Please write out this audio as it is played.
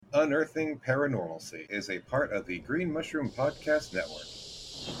Unearthing Paranormalcy is a part of the Green Mushroom Podcast Network.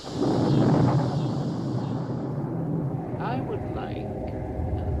 I would like,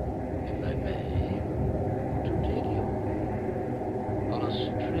 if I may, to take you on a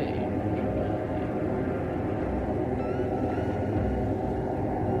strange ride.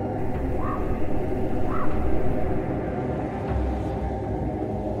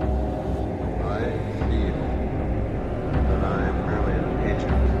 I feel that I am merely an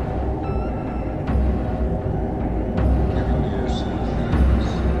agent, giving you some keys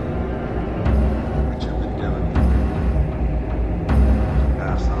which have been given to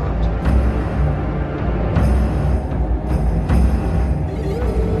pass on to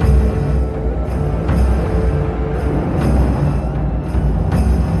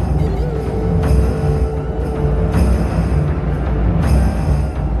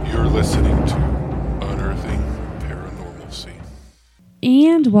You're listening to Unearthing Paranormalcy.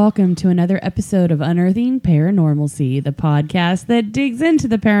 And welcome to another episode of Unearthing Paranormalcy, the podcast that digs into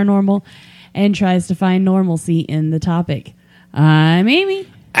the paranormal and tries to find normalcy in the topic. I'm Amy.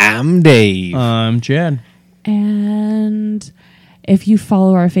 I'm Dave. I'm Chad. And if you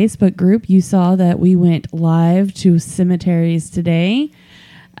follow our Facebook group, you saw that we went live to cemeteries today.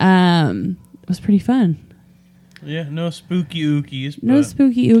 It was pretty fun. Yeah, no spooky ookies. No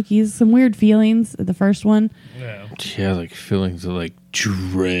spooky ookies, some weird feelings at the first one. Yeah. Yeah, like feelings of like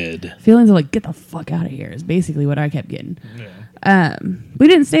dread. Feelings of like, get the fuck out of here is basically what I kept getting. Yeah. We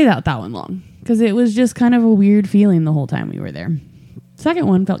didn't stay that one long because it was just kind of a weird feeling the whole time we were there. Second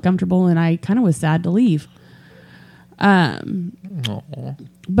one felt comfortable and I kind of was sad to leave. But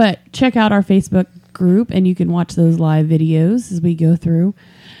check out our Facebook group and you can watch those live videos as we go through.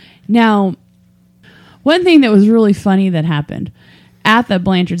 Now, one thing that was really funny that happened at the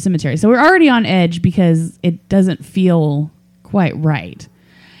Blanchard Cemetery. So we're already on edge because it doesn't feel quite right.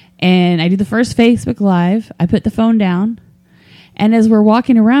 And I do the first Facebook Live. I put the phone down. And as we're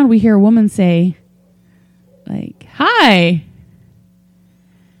walking around, we hear a woman say, like, hi.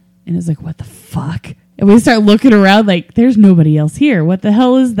 And it's like, what the fuck? And we start looking around like, there's nobody else here. What the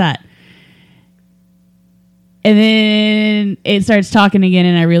hell is that? And then it starts talking again,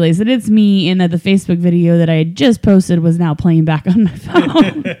 and I realize that it's me, and that the Facebook video that I had just posted was now playing back on my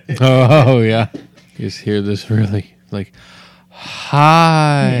phone. Oh, yeah. You just hear this really, like,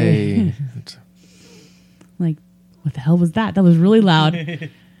 hi. Like, what the hell was that? That was really loud.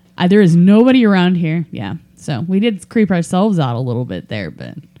 There is nobody around here. Yeah. So we did creep ourselves out a little bit there,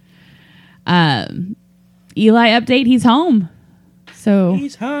 but Eli update, he's home. So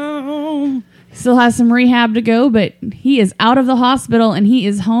He's home. still has some rehab to go, but he is out of the hospital and he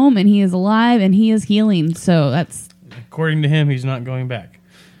is home and he is alive and he is healing. So that's, According to him, he's not going back.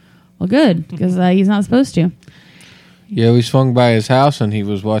 well, good because he's not supposed to. Yeah, we swung by his house and he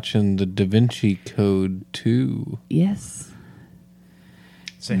was watching the Da Vinci Code 2. Yes.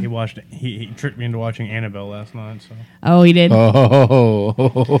 So he tricked me into watching Annabelle last night. So Oh, he did. Oh.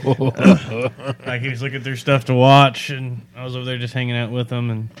 like he was looking through stuff to watch, and I was over there just hanging out with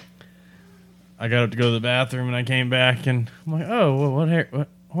him, and I got up to go to the bathroom, and I came back, and I'm like, oh, well, what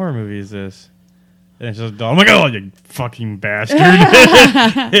horror movie is this? And it's just I'm like, oh, you fucking bastard!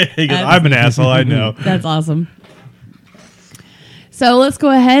 He goes, I'm an asshole, I know. That's awesome. So let's go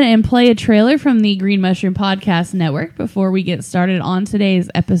ahead and play a trailer from the Green Mushroom Podcast Network before we get started on today's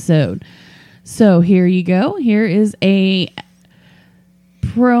episode. So here you go. Here is a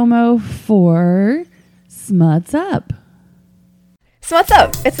promo for Smuts Up. Smuts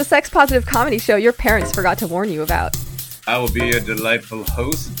Up! It's the sex-positive comedy show your parents forgot to warn you about. I will be a delightful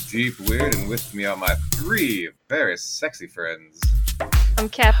host, Deep Weird, and with me are my three very sexy friends. I'm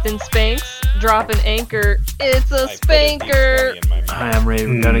Captain Spanks, dropping anchor. It's a spanker. Hi, I'm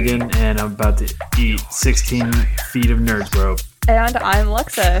Raven Gunnigan, and I'm about to eat 16 feet of nerds, bro. And I'm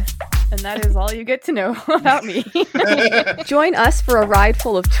Lexa, and that is all you get to know about me. Join us for a ride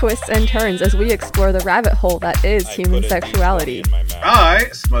full of twists and turns as we explore the rabbit hole that is human sexuality. I,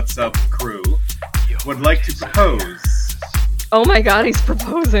 Smuts Up crew, would like to propose Oh my god, he's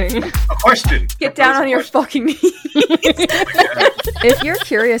proposing. a question. Get down on your fucking knees. If you're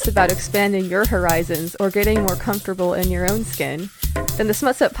curious about expanding your horizons or getting more comfortable in your own skin, then the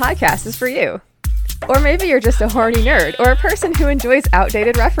Smuts Up podcast is for you. Or maybe you're just a horny nerd or a person who enjoys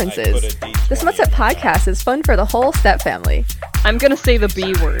outdated references. The Smuts Up podcast is fun for the whole step family. I'm gonna say the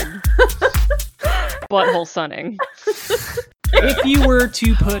B word. Butthole sunning. If you were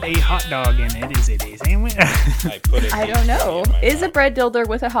to put a hot dog in it, is it a sandwich? I don't know. Is a bread dildo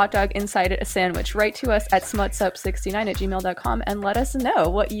with a hot dog inside it a sandwich? Write to us at smutsup69@gmail.com and let us know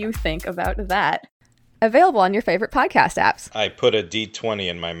what you think about that. Available on your favorite podcast apps. I put a D20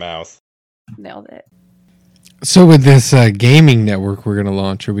 in my mouth. Nailed it. So with this gaming network we're going to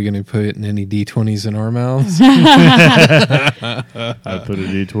launch, are we going to put any D20s in our mouths? I put a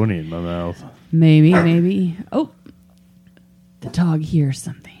D20 in my mouth. Maybe. Oh, the dog hears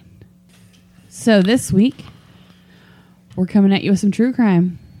something. So this week, we're coming at you with some true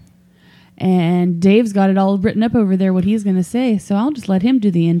crime. And Dave's got it all written up over there, what he's going to say. So I'll just let him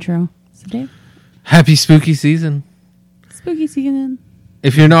do the intro. So Dave. Happy spooky season. Spooky season.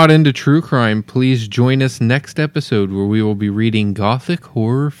 If you're not into true crime, please join us next episode where we will be reading gothic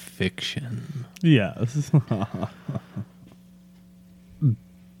horror fiction. Yes.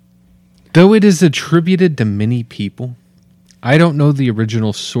 Though it is attributed to many people, I don't know the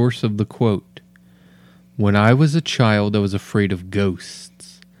original source of the quote. When I was a child, I was afraid of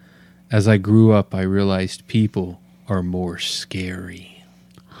ghosts. As I grew up, I realized people are more scary.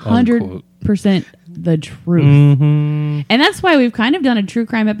 100% the truth. Mm-hmm. And that's why we've kind of done a true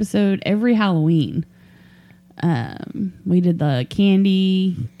crime episode every Halloween. We did the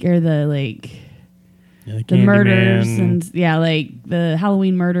candy, or the the murders, and the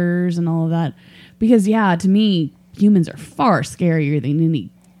Halloween murders and all of that. Because to me, humans are far scarier than any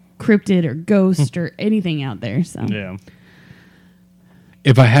cryptid or ghost or anything out there. So yeah.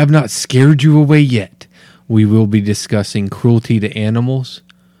 If I have not scared you away yet, we will be discussing cruelty to animals,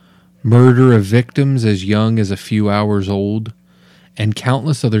 murder of victims as young as a few hours old, and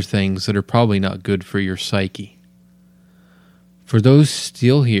countless other things that are probably not good for your psyche. For those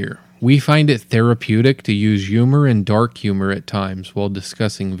still here, we find it therapeutic to use humor and dark humor at times while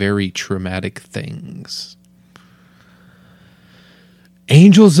discussing very traumatic things.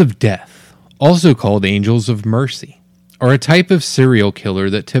 Angels of Death, also called Angels of Mercy, are a type of serial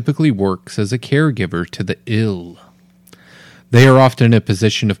killer that typically works as a caregiver to the ill. They are often in a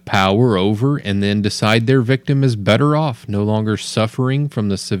position of power over and then decide their victim is better off no longer suffering from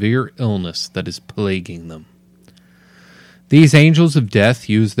the severe illness that is plaguing them. These angels of death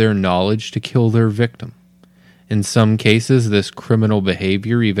use their knowledge to kill their victim. In some cases, this criminal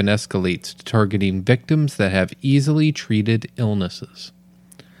behavior even escalates to targeting victims that have easily treated illnesses.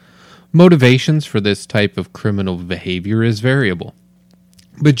 Motivations for this type of criminal behavior is variable,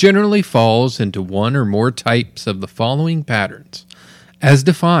 but generally falls into one or more types of the following patterns, as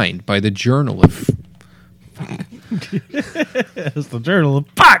defined by the Journal of... It's the Journal of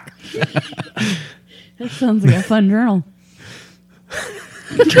Fuck! That sounds like a fun journal.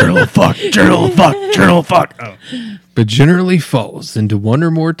 Journal of Fuck! Journal of Fuck! Journal of Fuck! Oh. But generally falls into one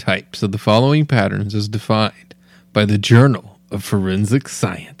or more types of the following patterns as defined by the Journal of Forensic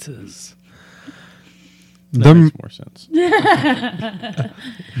Sciences. That makes more sense.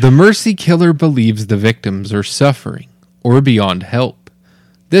 The mercy killer believes the victims are suffering or beyond help.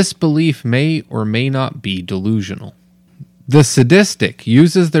 This belief may or may not be delusional. The sadistic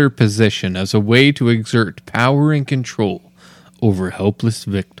uses their position as a way to exert power and control over helpless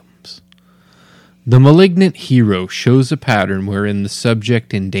victims. The malignant hero shows a pattern wherein the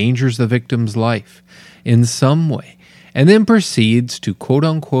subject endangers the victim's life in some way and then proceeds to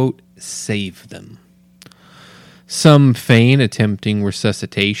quote-unquote save them. Some feign attempting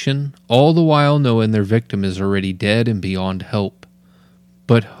resuscitation, all the while knowing their victim is already dead and beyond help,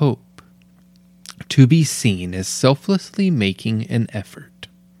 but hope to be seen as selflessly making an effort.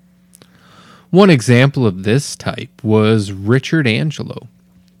 One example of this type was Richard Angelo,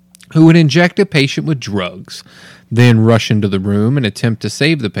 who would inject a patient with drugs, then rush into the room and attempt to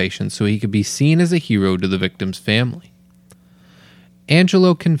save the patient so he could be seen as a hero to the victim's family.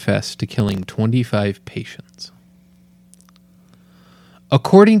 Angelo confessed to killing 25 patients.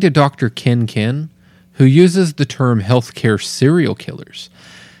 According to Dr. Ken Ken, who uses the term healthcare serial killers,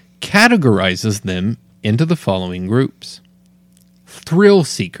 categorizes them into the following groups. Thrill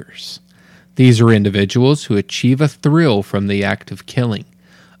seekers. These are individuals who achieve a thrill from the act of killing,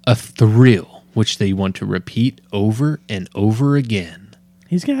 a thrill which they want to repeat over and over again.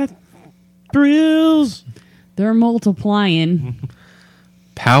 He's got thrills. They're multiplying.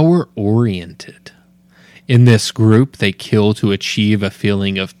 Power-oriented. In this group, they kill to achieve a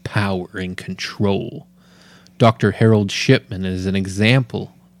feeling of power and control. Dr. Harold Shipman is an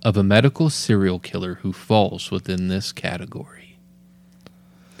example of a medical serial killer who falls within this category.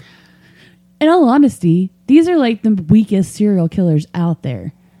 In all honesty, these are like the weakest serial killers out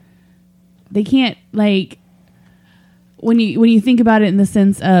there. They can't, when you think about it in the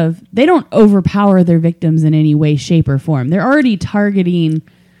sense of they don't overpower their victims in any way, shape, or form. They're already targeting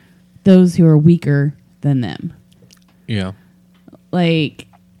those who are weaker than them. Yeah.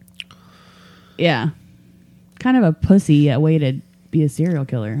 Kind of a pussy way to be a serial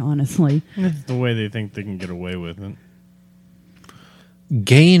killer, honestly. It's the way they think they can get away with it.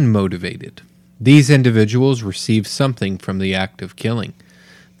 Gain motivated. These individuals receive something from the act of killing.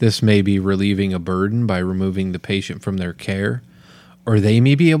 This may be relieving a burden by removing the patient from their care, or they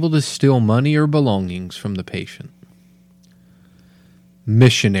may be able to steal money or belongings from the patient.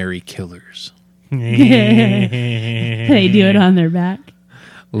 Missionary killers. They do it on their back.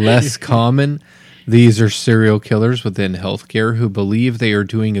 Less common, these are serial killers within healthcare who believe they are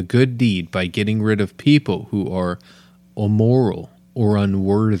doing a good deed by getting rid of people who are immoral or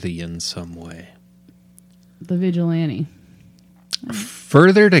unworthy in some way. The vigilante.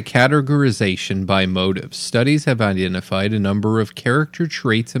 Further to categorization by motives, studies have identified a number of character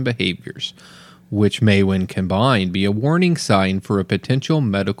traits and behaviors which may, when combined, be a warning sign for a potential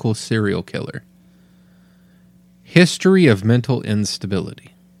medical serial killer. History of mental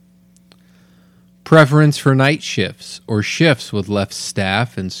instability. Preference for night shifts or shifts with less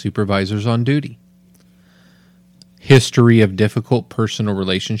staff and supervisors on duty. History of difficult personal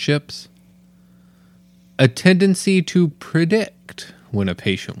relationships. A tendency to predict when a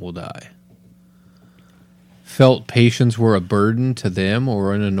patient will die. Felt patients were a burden to them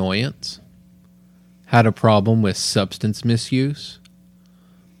or an annoyance. Had a problem with substance misuse.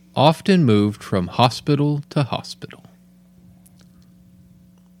 Often moved from hospital to hospital.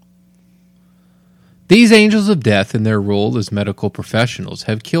 These angels of death in their role as medical professionals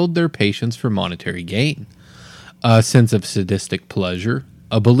have killed their patients for monetary gain, a sense of sadistic pleasure,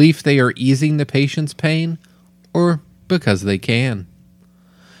 a belief they are easing the patient's pain, or because they can.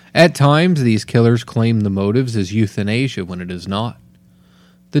 At times, these killers claim the motives as euthanasia when it is not.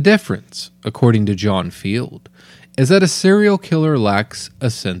 The difference, according to John Field, is that a serial killer lacks a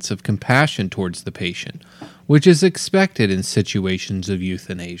sense of compassion towards the patient, which is expected in situations of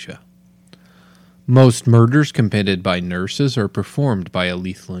euthanasia. Most murders committed by nurses are performed by a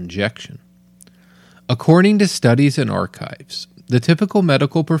lethal injection. According to studies and archives, the typical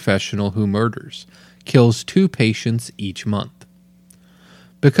medical professional who murders kills 2 patients each month.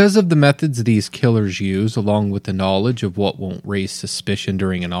 Because of the methods these killers use, along with the knowledge of what won't raise suspicion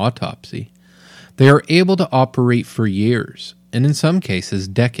during an autopsy, they are able to operate for years, and in some cases,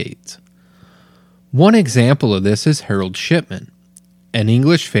 decades. One example of this is Harold Shipman, an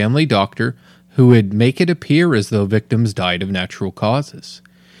English family doctor who would make it appear as though victims died of natural causes.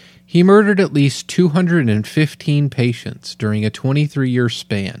 He murdered at least 215 patients during a 23-year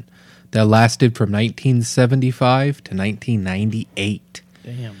span that lasted from 1975 to 1998.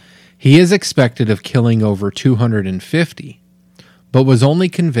 Damn. He is expected of killing over 250, but was only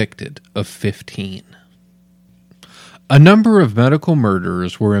convicted of 15. A number of medical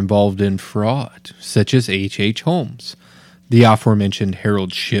murderers were involved in fraud, such as H.H. Holmes. The aforementioned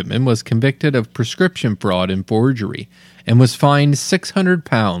Harold Shipman was convicted of prescription fraud and forgery and was fined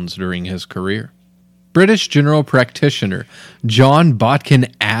 £600 during his career. British general practitioner John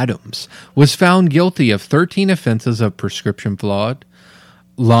Botkin Adams was found guilty of 13 offenses of prescription fraud,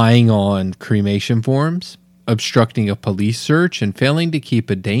 lying on cremation forms, obstructing a police search, and failing to keep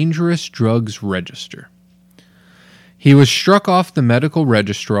a dangerous drugs register. He was struck off the medical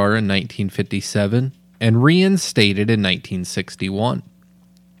registrar in 1957 and reinstated in 1961.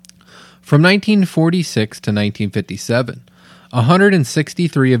 From 1946 to 1957,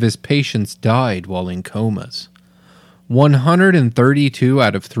 163 of his patients died while in comas. 132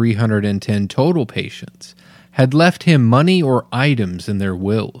 out of 310 total patients had left him money or items in their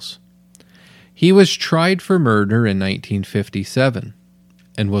wills. He was tried for murder in 1957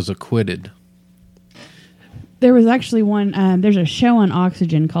 and was acquitted. There was actually there's a show on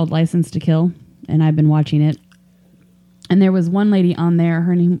Oxygen called License to Kill, and I've been watching it. And there was one lady on there,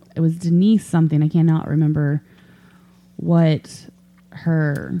 her name, it was Denise something, I cannot remember what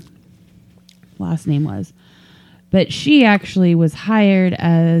her last name was. But she actually was hired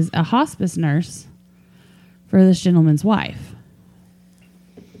as a hospice nurse for this gentleman's wife.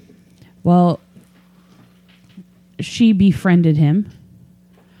 Well, she befriended him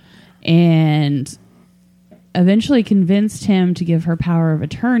and eventually convinced him to give her power of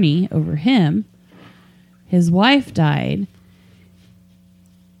attorney over him. His wife died.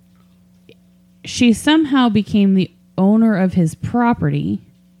 She somehow became the owner of his property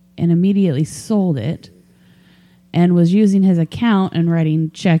and immediately sold it and was using his account and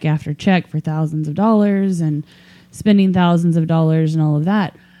writing check after check for thousands of dollars and spending thousands of dollars and all of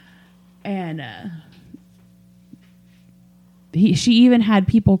that. And she even had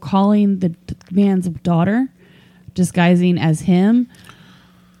people calling the man's daughter, disguising as him,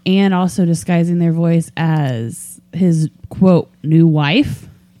 and also disguising their voice as his, quote, new wife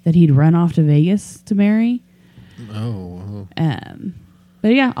that he'd run off to Vegas to marry. Oh.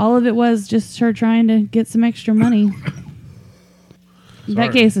 But yeah, all of it was just her trying to get some extra money.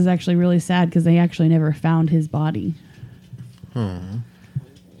 That case is actually really sad because they actually never found his body.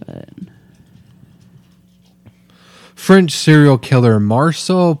 But French serial killer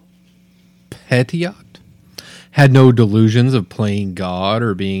Marcel Petiot had no delusions of playing God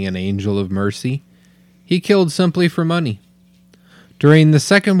or being an angel of mercy. He killed simply for money. During the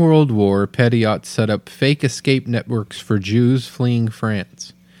Second World War, Petiot set up fake escape networks for Jews fleeing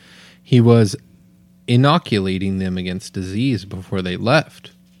France. He was inoculating them against disease before they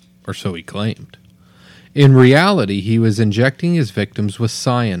left, or so he claimed. In reality, he was injecting his victims with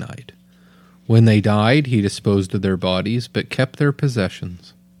cyanide. When they died, he disposed of their bodies, but kept their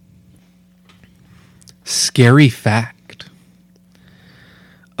possessions. Scary fact.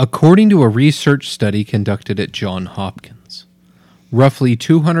 According to a research study conducted at Johns Hopkins, roughly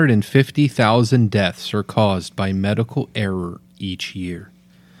 250,000 deaths are caused by medical error each year,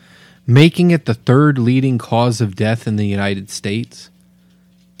 making it the third leading cause of death in the United States,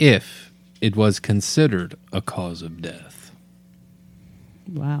 if it was considered a cause of death.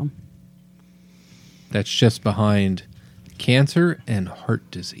 wow. That's just behind cancer and heart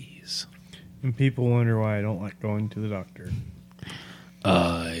disease. And people wonder why I don't like going to the doctor.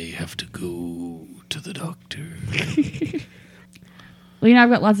 I have to go to the doctor. Well, you know, I've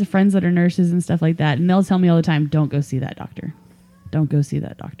got lots of friends that are nurses and stuff like that, and they'll tell me all the time, don't go see that doctor. Don't go see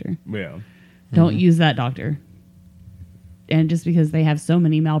that doctor. Yeah. Don't use that doctor. And just because they have so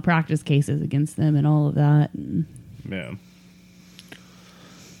many malpractice cases against them and all of that. And Yeah.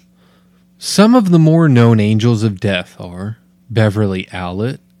 Some of the more known angels of death are Beverly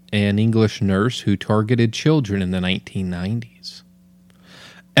Allett, an English nurse who targeted children in the 1990s.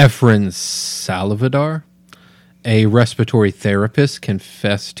 Efren Salvador, a respiratory therapist,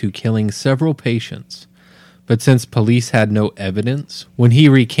 confessed to killing several patients. But since police had no evidence, when he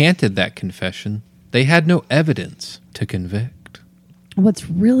recanted that confession, they had no evidence to convict. what's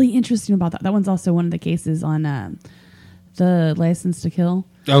really interesting about that one's also one of the cases on the License to Kill.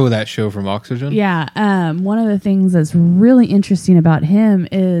 Oh, that show from Oxygen? Yeah. One of the things that's really interesting about him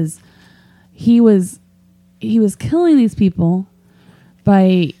is he was killing these people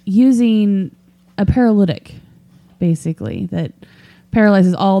by using a paralytic, basically, that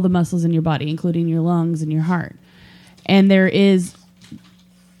paralyzes all the muscles in your body, including your lungs and your heart. And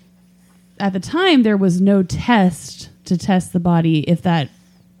at the time, there was no test to test the body if that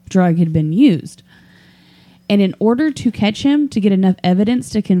drug had been used. And in order to catch him, to get enough evidence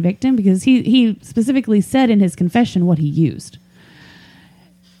to convict him, because he specifically said in his confession what he used,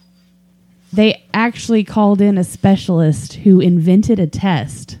 they actually called in a specialist who invented a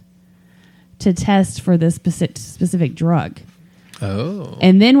test to test for this specific drug. Oh.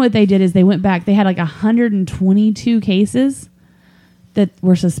 And then what they did is they went back. They had like 122 cases that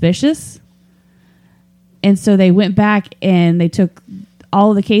were suspicious. And so they went back and they took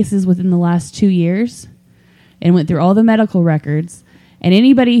all the cases within the last 2 years and went through all the medical records. And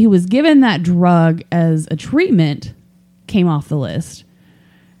anybody who was given that drug as a treatment came off the list.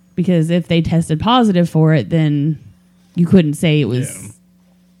 Because if they tested positive for it, then you couldn't say it was,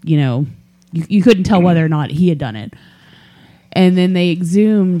 you couldn't tell whether or not he had done it. And then they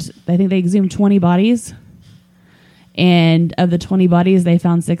exhumed 20 bodies. And of the 20 bodies, they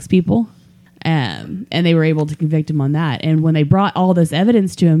found 6 people. And they were able to convict him on that. And when they brought all this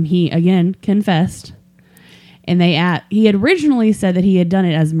evidence to him, he, again, confessed. And he had originally said that he had done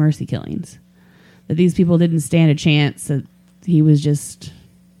it as mercy killings. That these people didn't stand a chance, that he was just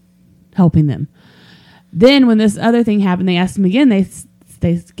helping them. Then when this other thing happened, they asked him again. They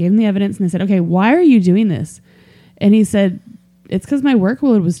gave him the evidence and they said, okay, why are you doing this? And he said, it's because my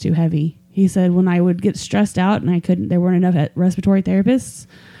workload was too heavy. He said, when I would get stressed out and there weren't enough respiratory therapists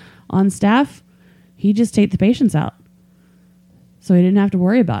on staff, he'd just take the patients out. So he didn't have to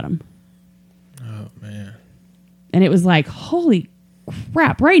worry about them. Oh, man. And it was like, holy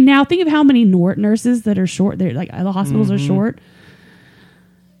crap. Right now, think of how many nurses that are short. They're like, the hospitals are short.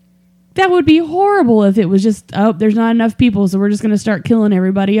 That would be horrible if it was just, there's not enough people, so we're just going to start killing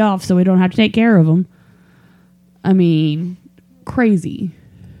everybody off so we don't have to take care of them. I mean, crazy.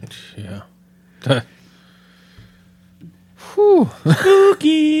 Yeah. Whew.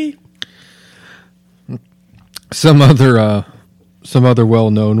 Spooky. Some other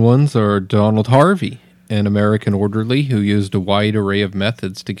well-known ones are Donald Harvey, an American orderly who used a wide array of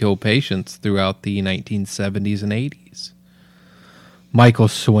methods to kill patients throughout the 1970s and 80s. Michael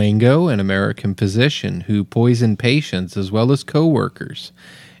Swango, an American physician who poisoned patients as well as co-workers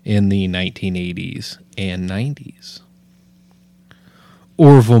in the 1980s and 90s.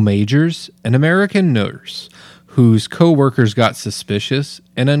 Orville Majors, an American nurse whose co-workers got suspicious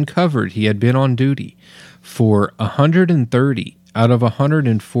and uncovered he had been on duty for 130 out of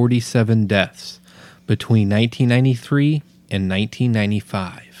 147 deaths between 1993 and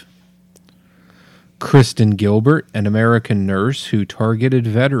 1995. Kristen Gilbert, an American nurse who targeted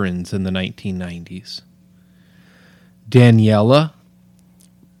veterans in the 1990s. Daniela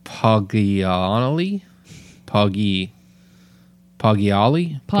Poggiali,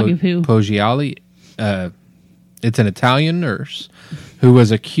 it's an Italian nurse who was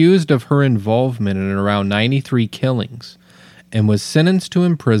accused of her involvement in around 93 killings and was sentenced to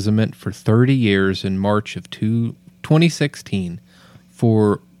imprisonment for 30 years in March of 2016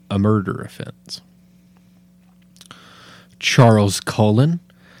 for a murder offense. Charles Cullen,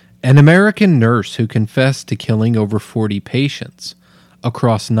 an American nurse who confessed to killing over 40 patients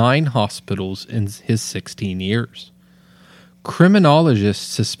across 9 hospitals in his 16 years. Criminologists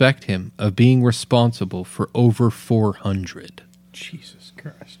suspect him of being responsible for over 400. Jesus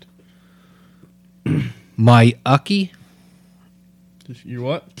Christ. Miyuki? You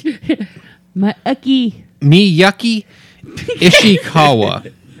what? Miyuki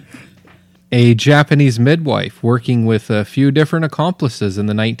Ishikawa, a Japanese midwife working with a few different accomplices in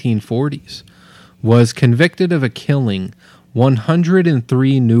the 1940s, was convicted of killing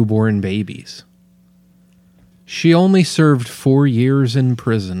 103 newborn babies. She only served 4 years in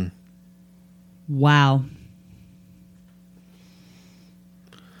prison. Wow.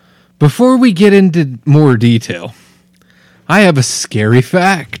 Before we get into more detail, I have a scary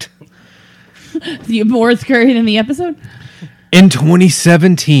fact. More scary than the episode? In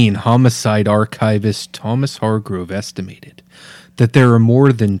 2017, homicide archivist Thomas Hargrove estimated that there are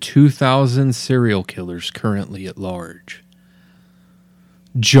more than 2,000 serial killers currently at large.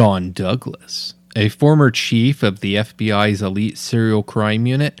 John Douglas, a former chief of the FBI's elite serial crime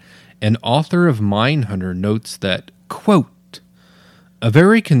unit and author of Mindhunter, notes that, quote, a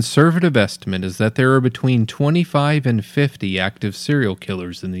very conservative estimate is that there are between 25 and 50 active serial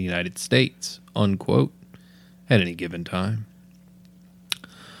killers in the United States, unquote, at any given time.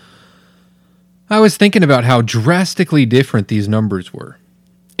 I was thinking about how drastically different these numbers were,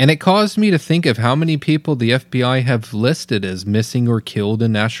 and it caused me to think of how many people the FBI have listed as missing or killed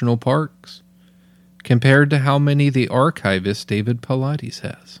in national parks, compared to how many the archivist David Paulides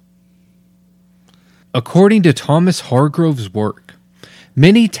has. According to Thomas Hargrove's work,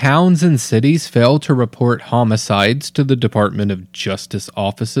 many towns and cities fail to report homicides to the Department of Justice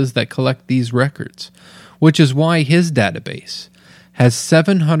offices that collect these records, which is why his database has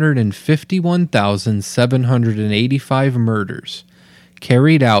 751,785 murders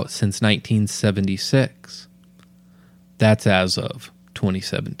carried out since 1976. That's as of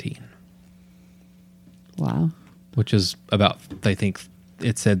 2017. Wow. Which is about, I think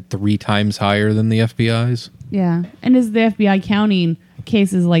it said 3 times higher than the FBI's. Yeah. And is the FBI counting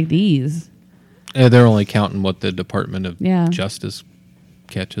cases like these? They're only counting what the Department of Yeah. Justice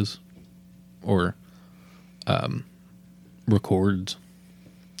catches or records.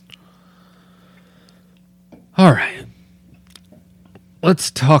 All right.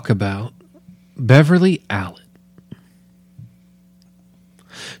 Let's talk about Beverly Allitt.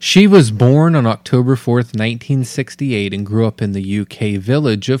 She was born on October 4th, 1968 and grew up in the UK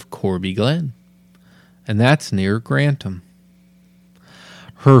village of Corby Glen. And that's near Grantham.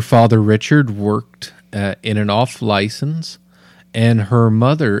 Her father, Richard, worked in an off license and her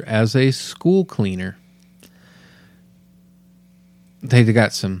mother as a school cleaner. They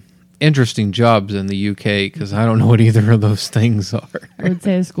got some interesting jobs in the UK because I don't know what either of those things are. I would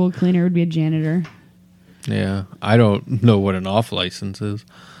say a school cleaner would be a janitor. Yeah, I don't know what an off license is.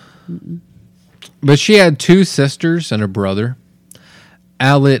 But she had 2 sisters and a brother.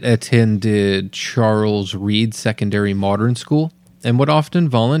 Allitt attended Charles Reed Secondary Modern School and would often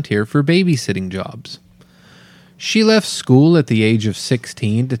volunteer for babysitting jobs. She left school at the age of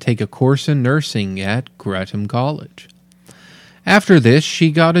 16 to take a course in nursing at Grantham College. After this,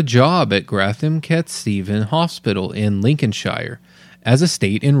 she got a job at Grantham Stephen Hospital in Lincolnshire as a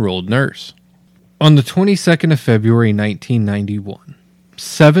state-enrolled nurse. On the 22nd of February 1991,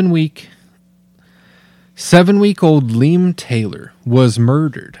 7-week-old Liam Taylor was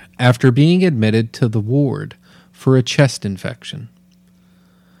murdered after being admitted to the ward for a chest infection.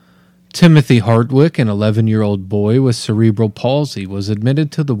 Timothy Hardwick, an 11-year-old boy with cerebral palsy, was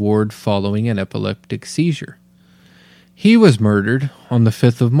admitted to the ward following an epileptic seizure. He was murdered on the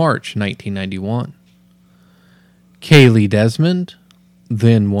 5th of March, 1991. Kaylee Desmond,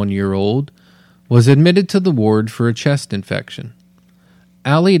 then 1-year-old, was admitted to the ward for a chest infection.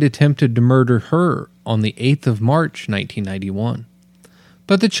 Allitt attempted to murder her on the 8th of March, 1991,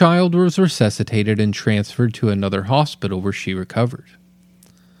 but the child was resuscitated and transferred to another hospital where she recovered.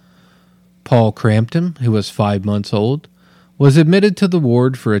 Paul Crampton, who was 5 months old, was admitted to the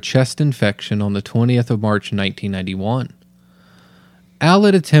ward for a chest infection on the 20th of March 1991.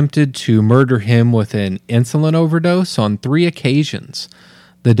 Allett attempted to murder him with an insulin overdose on 3 occasions,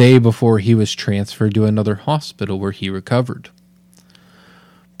 the day before he was transferred to another hospital where he recovered.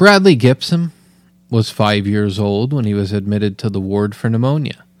 Bradley Gibson was 5 years old when he was admitted to the ward for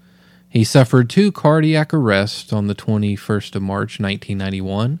pneumonia. He suffered 2 cardiac arrests on the 21st of March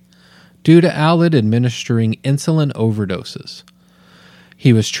 1991 due to Allett administering insulin overdoses.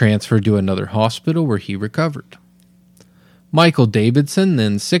 He was transferred to another hospital where he recovered. Michael Davidson,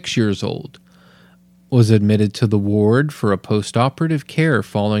 then 6 years old, was admitted to the ward for a post-operative care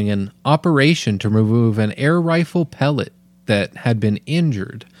following an operation to remove an air rifle pellet that had been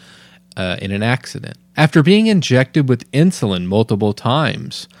injured in an accident. After being injected with insulin multiple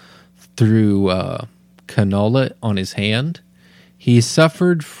times through cannula on his hand, he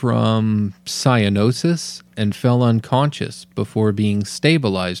suffered from cyanosis and fell unconscious before being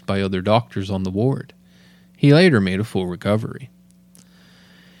stabilized by other doctors on the ward. He later made a full recovery.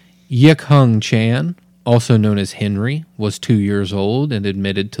 Yik Hung Chan, also known as Henry, was 2 years old and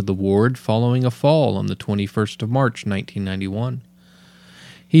admitted to the ward following a fall on the 21st of March 1991.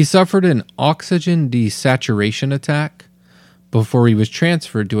 He suffered an oxygen desaturation attack before he was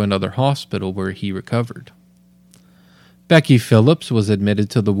transferred to another hospital where he recovered. Becky Phillips was admitted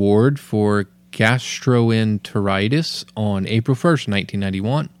to the ward for gastroenteritis on April 1st,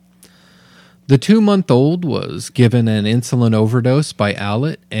 1991. The 2-month-old was given an insulin overdose by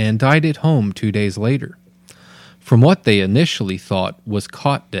Allett and died at home 2 days later, from what they initially thought was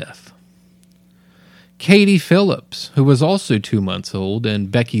cot death. Katie Phillips, who was also 2 months old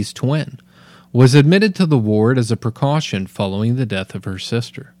and Becky's twin, was admitted to the ward as a precaution following the death of her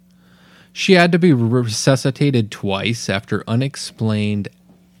sister. She had to be resuscitated twice after unexplained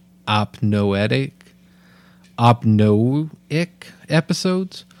apnoic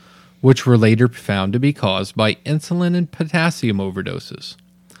episodes, which were later found to be caused by insulin and potassium overdoses.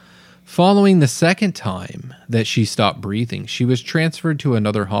 Following the second time that she stopped breathing, she was transferred to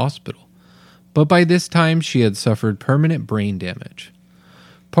another hospital, but by this time she had suffered permanent brain damage,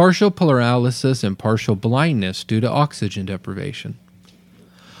 partial paralysis, and partial blindness due to oxygen deprivation.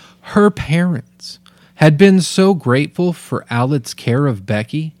 Her parents had been so grateful for Allett's care of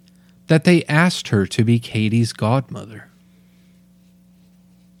Becky that they asked her to be Katie's godmother.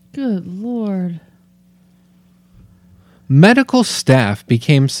 Good Lord. Medical staff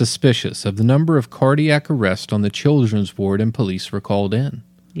became suspicious of the number of cardiac arrests on the children's ward and police were called in.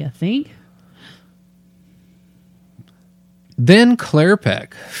 You think? Then Claire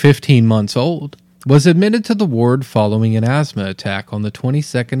Peck, 15 months old, was admitted to the ward following an asthma attack on the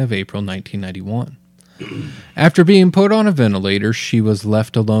 22nd of April 1991. After being put on a ventilator, she was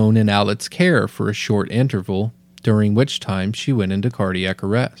left alone in Allett's care for a short interval, during which time she went into cardiac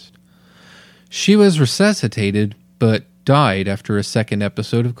arrest. She was resuscitated, but died after a second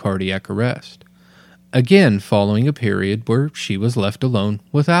episode of cardiac arrest, again following a period where she was left alone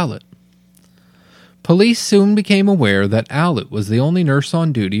with Allett. Police soon became aware that Allett was the only nurse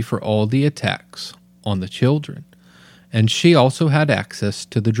on duty for all the attacks on the children, and she also had access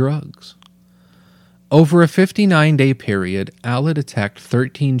to the drugs. Over a 59-day period, Allett attacked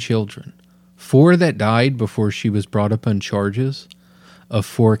 13 children, 4 that died before she was brought up on charges of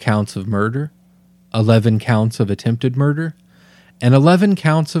 4 counts of murder, 11 counts of attempted murder, and 11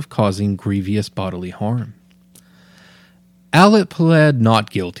 counts of causing grievous bodily harm. Allett pled not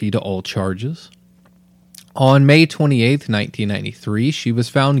guilty to all charges. On May 28, 1993, she was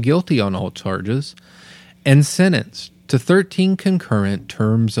found guilty on all charges and sentenced to 13 concurrent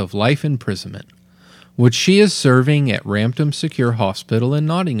terms of life imprisonment, which she is serving at Rampton Secure Hospital in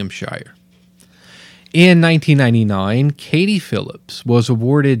Nottinghamshire. In 1999, Katie Phillips was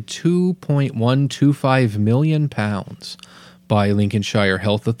awarded £2.125 million by Lincolnshire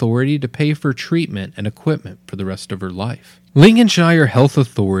Health Authority to pay for treatment and equipment for the rest of her life. Lincolnshire Health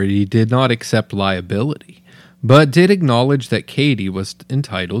Authority did not accept liability, but did acknowledge that Katie was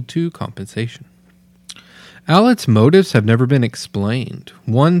entitled to compensation. Allett's motives have never been explained.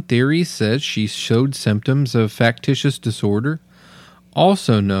 One theory says she showed symptoms of factitious disorder,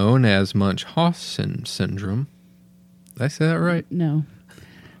 also known as Munchausen syndrome. Did I say that right? No.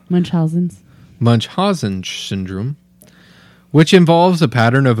 Munchausen's. Munchausen syndrome, which involves a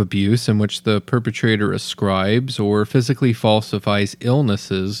pattern of abuse in which the perpetrator ascribes or physically falsifies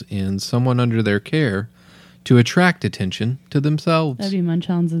illnesses in someone under their care to attract attention to themselves. That'd be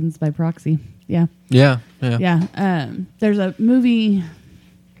Munchausen's by proxy. Yeah. Yeah. Yeah. There's a movie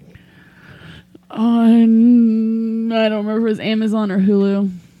on, I don't remember if it was Amazon or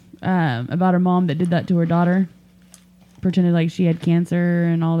Hulu, about a mom that did that to her daughter. Pretended like she had cancer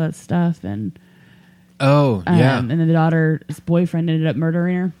and all that stuff. And and then the daughter's boyfriend ended up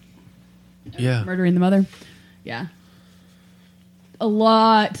murdering her. Yeah. Murdering the mother. Yeah. A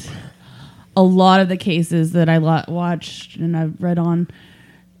lot of the cases that I watched and I've read on,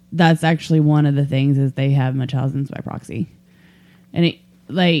 that's actually one of the things is they have Munchausen's by proxy. And it,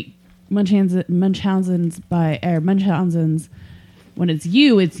 like, Munchausen's, when it's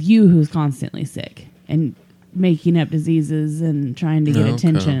you who's constantly sick and making up diseases and trying to get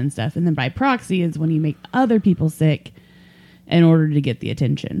attention and stuff. And then by proxy is when you make other people sick in order to get the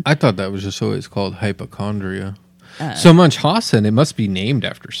attention. I thought that was just always called hypochondria. So Munchausen, it must be named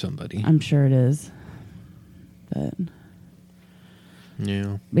after somebody. I'm sure it is. But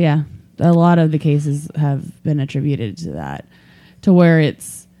yeah, a lot of the cases have been attributed to that, to where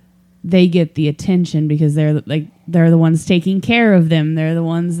they get the attention because they're the ones taking care of them. They're the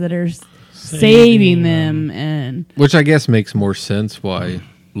ones that are saving them, and which I guess makes more sense why,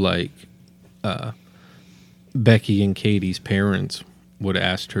 like, Becky and Katie's parents would have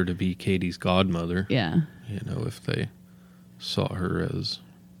asked her to be Katie's godmother. Yeah, if they saw her as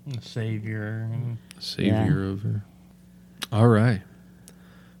a savior of her. All right,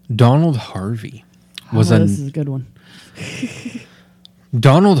 Donald Harvey was this is a good one.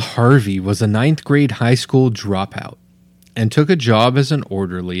 Donald Harvey was a 9th grade high school dropout and took a job as an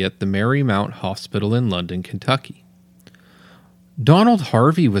orderly at the Marymount Hospital in London, Kentucky. Donald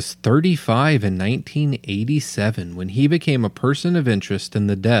Harvey was 35 in 1987 when he became a person of interest in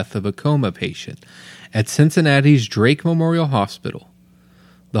the death of a coma patient at Cincinnati's Drake Memorial Hospital,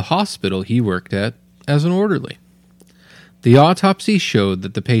 the hospital he worked at as an orderly. The autopsy showed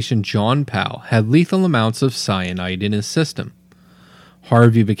that the patient John Powell had lethal amounts of cyanide in his system.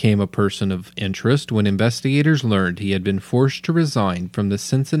 Harvey became a person of interest when investigators learned he had been forced to resign from the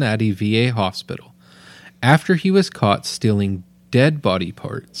Cincinnati VA hospital after he was caught stealing dead body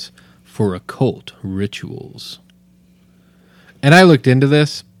parts for occult rituals. And I looked into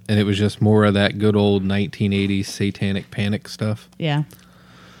this, and it was just more of that good old 1980s satanic panic stuff. Yeah.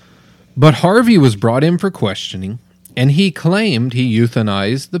 But Harvey was brought in for questioning, and he claimed he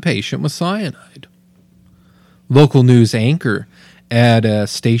euthanized the patient with cyanide. Local news anchor at a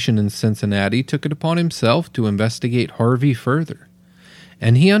station in Cincinnati took it upon himself to investigate Harvey further,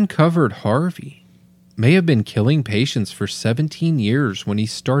 and he uncovered Harvey may have been killing patients for 17 years when he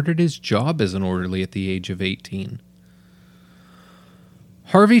started his job as an orderly at the age of 18.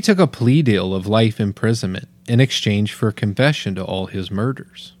 Harvey took a plea deal of life imprisonment in exchange for a confession to all his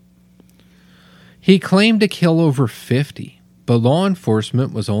murders. He claimed to kill over 50, but law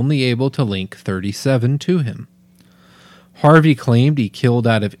enforcement was only able to link 37 to him. Harvey claimed he killed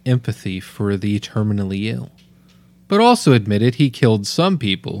out of empathy for the terminally ill, but also admitted he killed some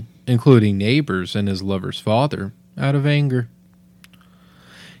people, including neighbors and his lover's father, out of anger.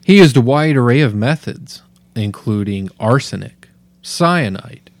 He used a wide array of methods, including arsenic,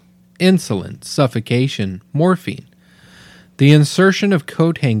 cyanide, insulin, suffocation, morphine, the insertion of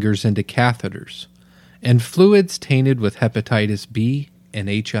coat hangers into catheters, and fluids tainted with hepatitis B and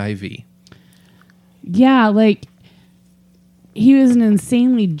HIV. Yeah, like, he was an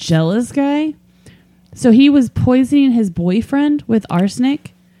insanely jealous guy. So he was poisoning his boyfriend with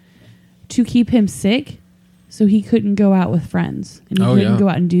arsenic to keep him sick so he couldn't go out with friends and he couldn't go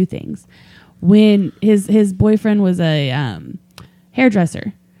out and do things. When his boyfriend was a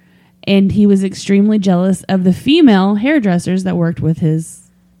hairdresser, and he was extremely jealous of the female hairdressers that worked with his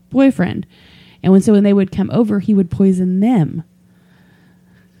boyfriend. And when they would come over, he would poison them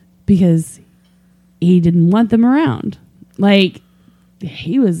because he didn't want them around. Like,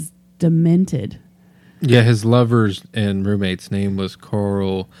 he was demented. Yeah, his lover's and roommate's name was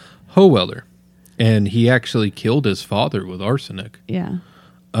Carl Howeller, and he actually killed his father with arsenic. Yeah.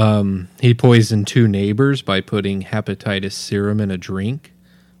 He poisoned 2 neighbors by putting hepatitis serum in a drink,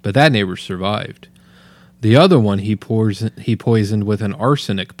 but that neighbor survived. The other one he poisoned with an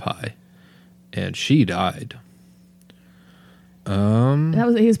arsenic pie, and she died. He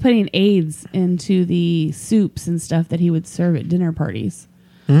was putting AIDS into the soups and stuff that he would serve at dinner parties.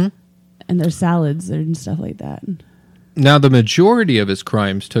 Mm-hmm. And their salads and stuff like that. Now, the majority of his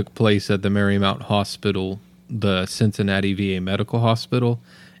crimes took place at the Marymount Hospital, the Cincinnati VA Medical Hospital,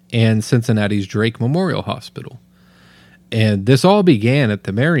 and Cincinnati's Drake Memorial Hospital. And this all began at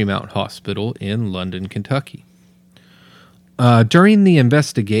the Marymount Hospital in London, Kentucky. During the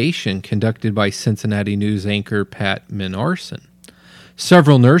investigation conducted by Cincinnati news anchor Pat Minarson,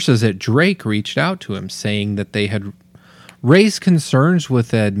 several nurses at Drake reached out to him saying that they had raised concerns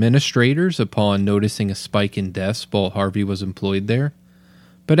with administrators upon noticing a spike in deaths while Harvey was employed there,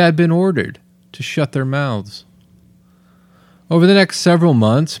 but had been ordered to shut their mouths. Over the next several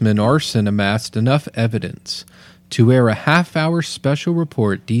months, Minarson amassed enough evidence to air a half-hour special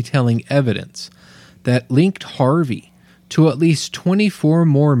report detailing evidence that linked Harvey to at least 24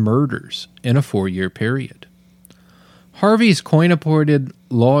 more murders in a 4-year period. Harvey's coin-appointed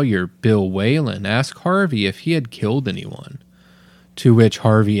lawyer, Bill Whalen, asked Harvey if he had killed anyone, to which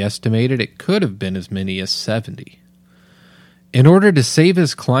Harvey estimated it could have been as many as 70. In order to save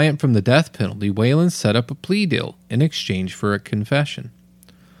his client from the death penalty, Whalen set up a plea deal in exchange for a confession.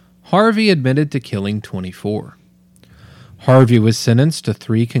 Harvey admitted to killing 24. Harvey was sentenced to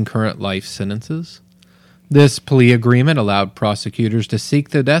 3 concurrent life sentences. This plea agreement allowed prosecutors to seek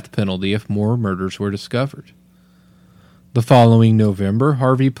the death penalty if more murders were discovered. The following November,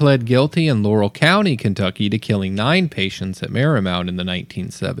 Harvey pled guilty in Laurel County, Kentucky, to killing 9 patients at Marymount in the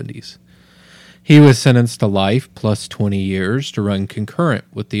 1970s. He was sentenced to life plus 20 years to run concurrent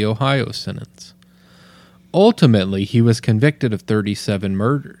with the Ohio sentence. Ultimately, he was convicted of 37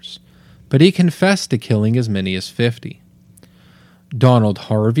 murders, but he confessed to killing as many as 50. Donald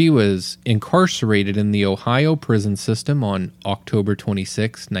Harvey was incarcerated in the Ohio prison system on October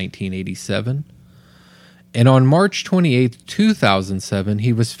 26, 1987. And on March 28, 2007,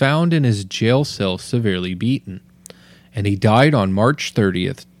 he was found in his jail cell severely beaten, and he died on March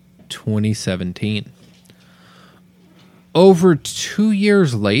 30th, 2017. Over 2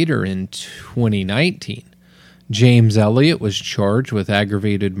 years later, in 2019, James Elliott was charged with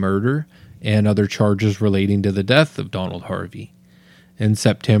aggravated murder and other charges relating to the death of Donald Harvey. In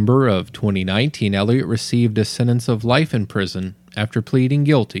September of 2019, Elliott received a sentence of life in prison after pleading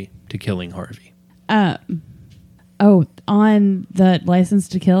guilty to killing Harvey. On the License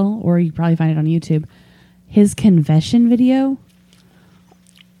to Kill, or you probably find it on YouTube, his confession video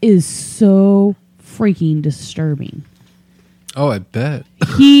is so freaking disturbing. Oh, I bet.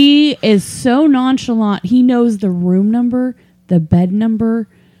 He is so nonchalant. He knows the room number, the bed number,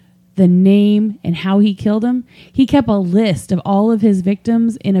 the name, and how he killed him. He kept a list of all of his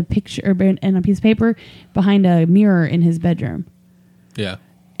victims in a picture or in a piece of paper behind a mirror in his bedroom. Yeah.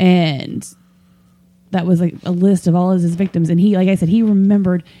 And that was like a list of all of his victims. And he, like I said, he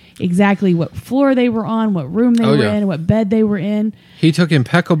remembered exactly what floor they were on, what room they were in, what bed they were in. He took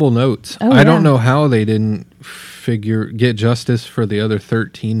impeccable notes. I don't know how they didn't get justice for the other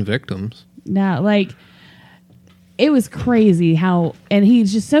 13 victims. No, like, it was crazy how, and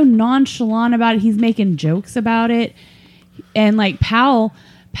he's just so nonchalant about it. He's making jokes about it. And like Powell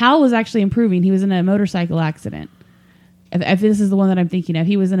was actually improving. He was in a motorcycle accident. If this is the one that I'm thinking of,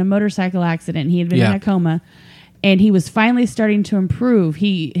 he was in a motorcycle accident. He had been in a coma, and he was finally starting to improve.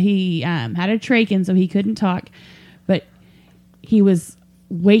 He had a trachea, so he couldn't talk, but he was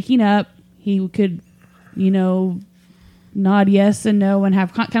waking up. He could, nod yes and no and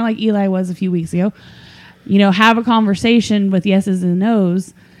have kind of like Eli was a few weeks ago. Have a conversation with yeses and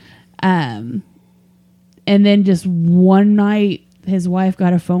nos, and then just one night, his wife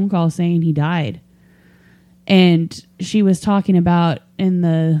got a phone call saying he died. And she was talking about in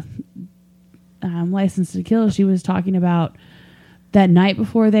the License to Kill, she was talking about that night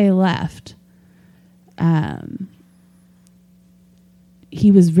before they left.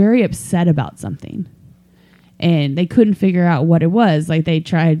 He was very upset about something. And they couldn't figure out what it was. Like they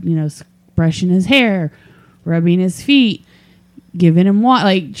tried, brushing his hair, rubbing his feet, giving him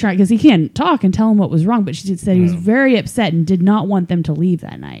water, because he can't talk and tell him what was wrong. But she said he was very upset and did not want them to leave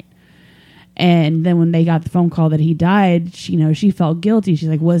that night. And then when they got the phone call that he died, she felt guilty. She's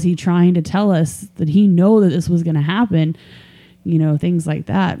like, was he trying to tell us that he know that this was going to happen? Things like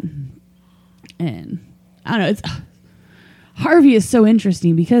that. And I don't know. Harvey is so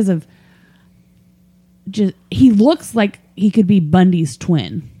interesting because of he looks like he could be Bundy's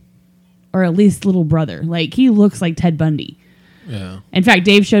twin, or at least little brother. Like he looks like Ted Bundy. Yeah. In fact,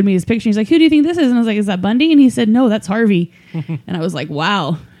 Dave showed me his picture. He's like, who do you think this is? And I was like, is that Bundy? And he said, no, that's Harvey. And I was like,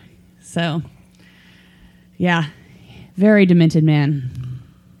 wow. So, yeah, very demented man.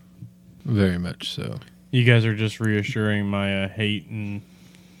 Very much so. You guys are just reassuring my hate and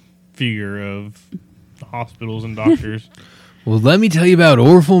fear of hospitals and doctors. Well, let me tell you about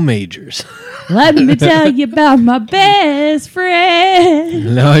Orville Majors. Let me tell you about my best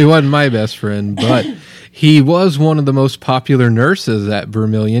friend. No, he wasn't my best friend, but he was one of the most popular nurses at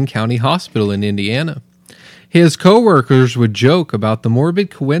Vermilion County Hospital in Indiana. His coworkers would joke about the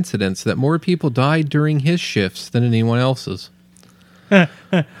morbid coincidence that more people died during his shifts than anyone else's.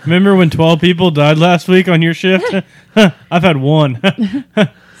 Remember when 12 people died last week on your shift? I've had one.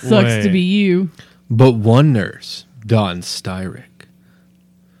 Sucks to be you. But one nurse, Don Styrick,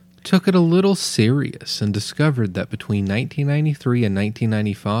 took it a little serious and discovered that between 1993 and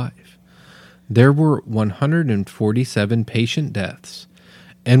 1995, there were 147 patient deaths,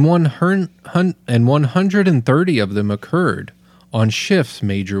 and 130 of them occurred on shifts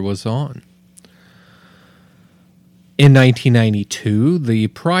Major was on. In 1992, the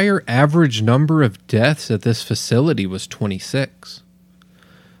prior average number of deaths at this facility was 26.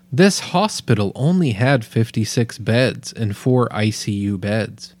 This hospital only had 56 beds and 4 ICU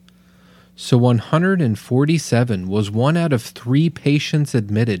beds. So 147 was 1 out of 3 patients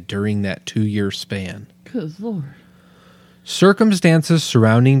admitted during that 2-year span. Good Lord. Circumstances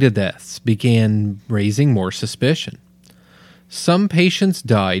surrounding the deaths began raising more suspicion. Some patients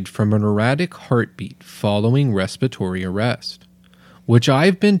died from an erratic heartbeat following respiratory arrest, which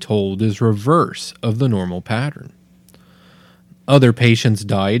I've been told is reverse of the normal pattern. Other patients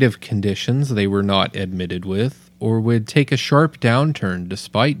died of conditions they were not admitted with or would take a sharp downturn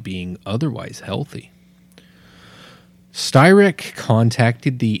despite being otherwise healthy. Styrick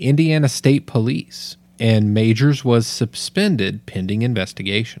contacted the Indiana State Police, and Majors was suspended pending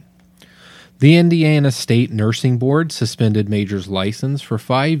investigation. The Indiana State Nursing Board suspended Majors' license for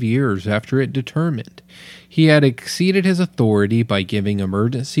 5 years after it determined he had exceeded his authority by giving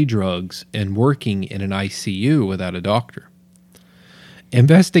emergency drugs and working in an ICU without a doctor.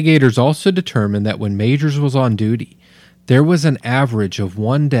 Investigators also determined that when Majors was on duty, there was an average of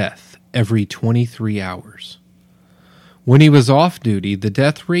 1 death every 23 hours. When he was off duty, the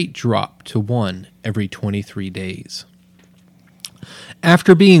death rate dropped to 1 every 23 days.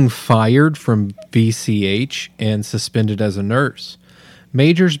 After being fired from VCH and suspended as a nurse,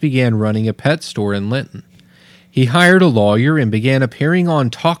 Majors began running a pet store in Linton. He hired a lawyer and began appearing on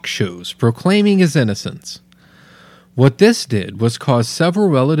talk shows proclaiming his innocence. What this did was cause several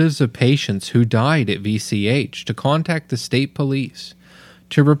relatives of patients who died at VCH to contact the state police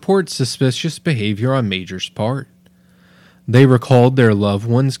to report suspicious behavior on Majors' part. They recalled their loved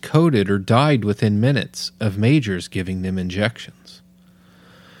ones coded or died within minutes of Majors giving them injections.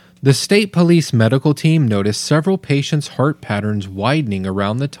 The state police medical team noticed several patients' heart patterns widening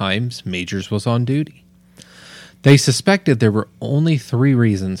around the times Majors was on duty. They suspected there were only 3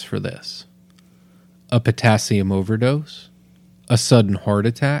 reasons for this: a potassium overdose, a sudden heart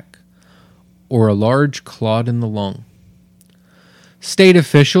attack, or a large clot in the lung. State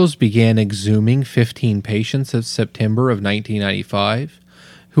officials began exhuming 15 patients in September of 1995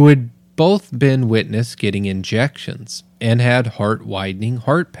 who had both been witnessed getting injections and had heart-widening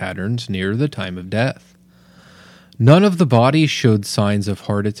heart patterns near the time of death. None of the bodies showed signs of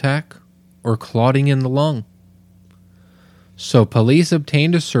heart attack or clotting in the lung. So police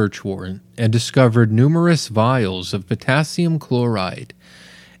obtained a search warrant and discovered numerous vials of potassium chloride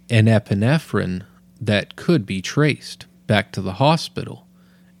and epinephrine that could be traced back to the hospital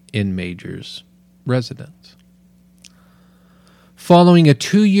in Majors' residence. Following a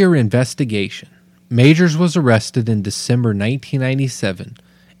 2-year investigation, Majors was arrested in December 1997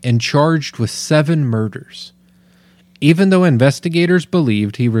 and charged with 7 murders, even though investigators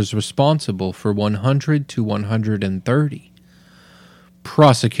believed he was responsible for 100 to 130.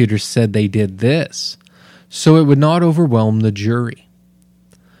 Prosecutors said they did this so it would not overwhelm the jury.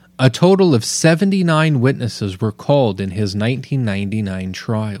 A total of 79 witnesses were called in his 1999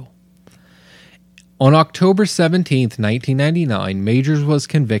 trial. On October 17, 1999, Majors was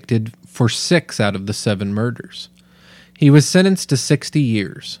convicted for 6 out of the 7 murders. He was sentenced to 60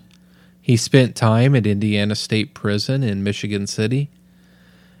 years. He spent time at Indiana State Prison in Michigan City.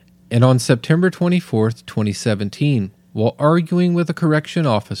 And on September 24, 2017, while arguing with a correction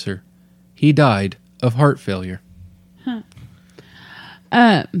officer, he died of heart failure.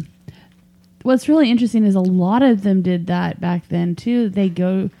 What's really interesting is a lot of them did that back then, too. They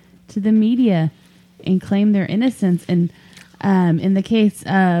go to the media and claim their innocence. And in the case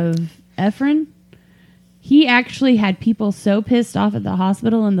of Efren, he actually had people so pissed off at the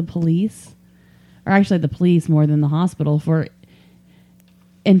hospital and the police, or actually the police more than the hospital, for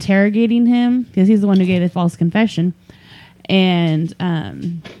interrogating him, because he's the one who gave the false confession. And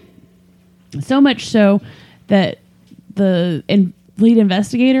so much so that the lead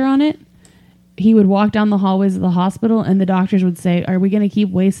investigator on it, he would walk down the hallways of the hospital and the doctors would say, "Are we going to keep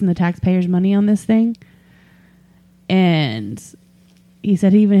wasting the taxpayers' money on this thing?" And he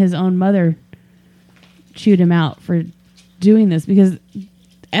said even his own mother chewed him out for doing this, because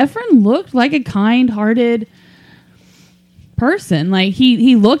Efren looked like a kind-hearted person. Like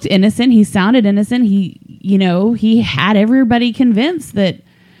he looked innocent. He sounded innocent. He had everybody convinced that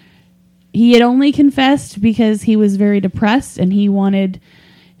he had only confessed because he was very depressed and he wanted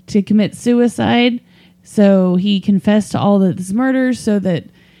to commit suicide, So he confessed to all of his murders so that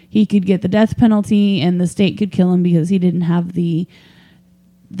he could get the death penalty and the state could kill him because he didn't have the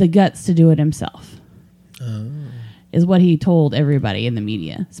guts to do it himself. Is what he told everybody in the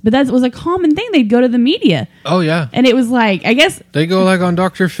media. But that was a common thing. They'd go to the media. Oh, yeah. And it was like, I guess... They go like on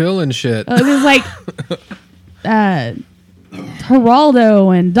Dr. Phil and shit. It was like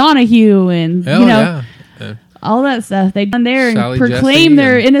Geraldo and Donahue and, Yeah. all that stuff. They'd gone there and Sally proclaim Jesse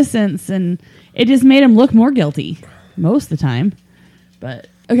their and- innocence, and it just made them look more guilty most of the time. But,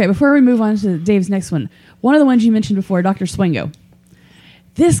 okay, before we move on to Dave's next one of the ones you mentioned before, Dr. Swengo.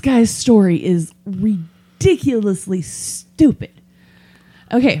 This guy's story is ridiculously stupid.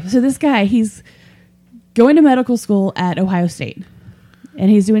 Okay, so this guy, he's going to medical school at Ohio State. And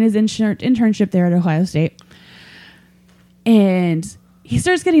he's doing his internship there at Ohio State. And he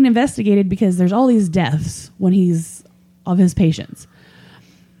starts getting investigated because there's all these deaths when he's of his patients.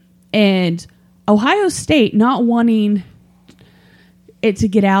 And Ohio State, not wanting it to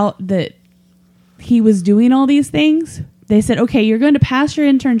get out that he was doing all these things, they said, okay, you're going to pass your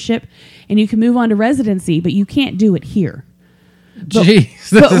internship and you can move on to residency, but you can't do it here. Jeez,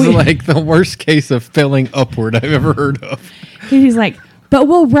 this is like the worst case of failing upward I've ever heard of. He's like, but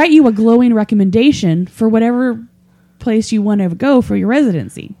we'll write you a glowing recommendation for whatever place you want to go for your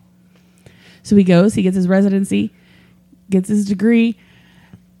residency. So he goes, he gets his residency, gets his degree.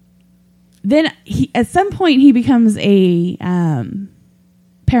 Then at some point he becomes a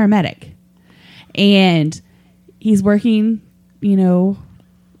paramedic. And he's working,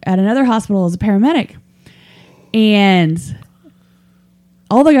 at another hospital as a paramedic. And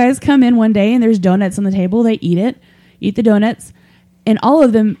all the guys come in one day and there's donuts on the table. They eat the donuts. And all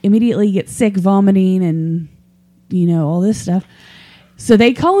of them immediately get sick, vomiting and, all this stuff. So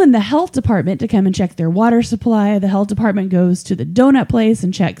they call in the health department to come and check their water supply. The health department goes to the donut place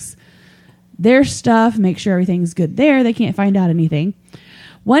and checks their stuff, make sure everything's good there. They can't find out anything.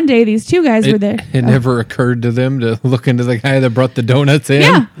 One day, these two guys were there. It never occurred to them to look into the guy that brought the donuts in.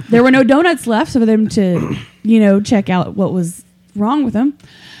 Yeah, there were no donuts left for them to, check out what was wrong with them.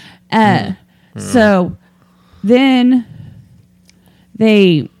 So then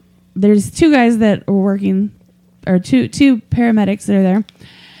there's two guys that are working, or two paramedics that are there.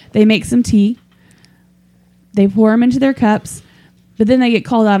 They make some tea. They pour them into their cups, but then they get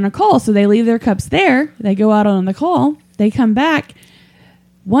called out on a call, so they leave their cups there. They go out on the call. They come back.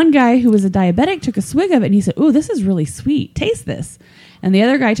 One guy who was a diabetic took a swig of it, and he said, "Ooh, this is really sweet. Taste this." And the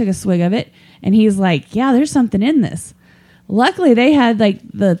other guy took a swig of it, and he's like, "Yeah, there's something in this." Luckily, they had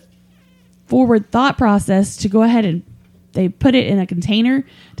the forward thought process to go ahead and they put it in a container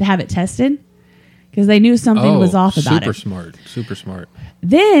to have it tested because they knew something was off about it. Super smart.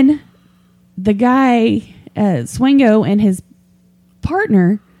 Then the guy, Swengo, and his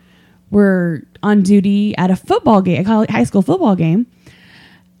partner were on duty at a football game, a high school football game.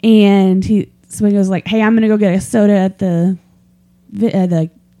 And Swengo's like, "Hey, I'm going to go get a soda at the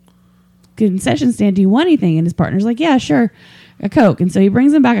concession stand. Do you want anything?" And his partner's like, "Yeah, sure, a Coke." And so he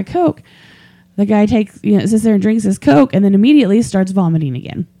brings him back a Coke. The guy sits there and drinks his Coke and then immediately starts vomiting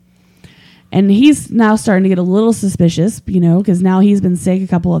again. And he's now starting to get a little suspicious, because now he's been sick a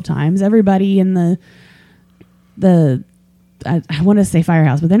couple of times. Everybody in the I want to say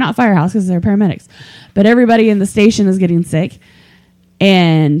firehouse, but they're not firehouse because they're paramedics. But everybody in the station is getting sick.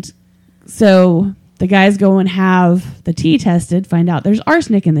 And so the guys go and have the tea tested, find out there's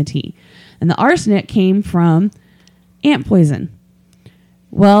arsenic in the tea. And the arsenic came from ant poison.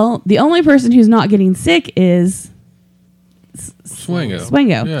 Well, the only person who's not getting sick is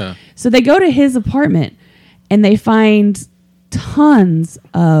Swengo. Yeah. So they go to his apartment and they find tons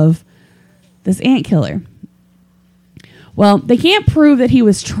of this ant killer. Well, they can't prove that he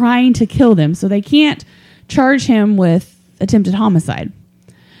was trying to kill them, so they can't charge him with attempted homicide.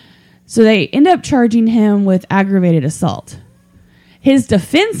 So they end up charging him with aggravated assault. His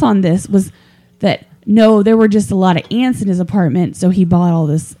defense on this was that, no, there were just a lot of ants in his apartment, so he bought all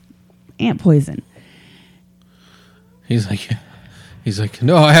this ant poison. He's like,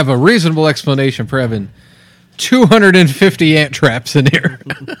 "No, I have a reasonable explanation for having 250 ant traps in here."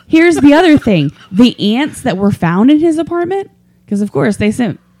 Here's the other thing. The ants that were found in his apartment, because of course they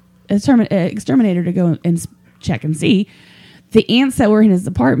sent an exterminator to go and check and see, the ants that were in his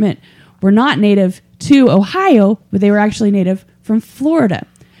apartment were not native to Ohio, but they were actually native from Florida.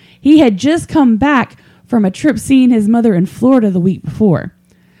 He had just come back from a trip seeing his mother in Florida the week before.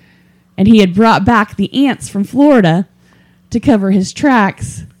 And he had brought back the ants from Florida to cover his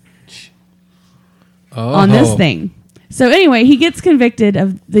tracks on this thing. So anyway, he gets convicted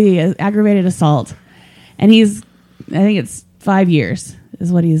of the aggravated assault, and I think it's 5 years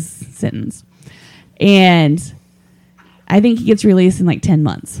is what he's sentenced. And I think he gets released in like 10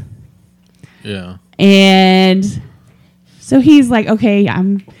 months. Yeah. And so he's like, okay,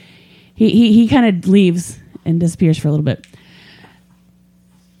 he kind of leaves and disappears for a little bit.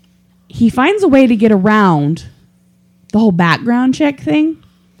 He finds a way to get around the whole background check thing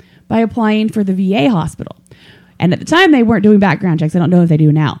by applying for the VA hospital. And at the time, they weren't doing background checks. I don't know if they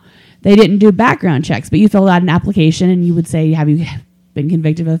do now. They didn't do background checks, but you filled out an application and you would say, have you been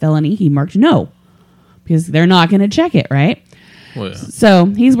convicted of a felony? He marked no, because they're not going to check it, right? Well, yeah. So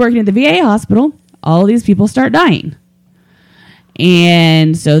he's working at the VA hospital. All of these people start dying.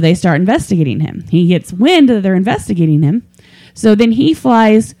 And so they start investigating him. He gets wind that they're investigating him. So then he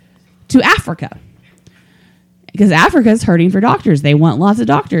flies to Africa, because Africa is hurting for doctors. They want lots of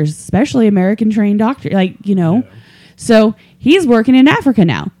doctors, especially American trained doctors, Yeah. So he's working in Africa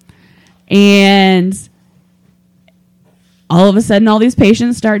now. And all of a sudden, all these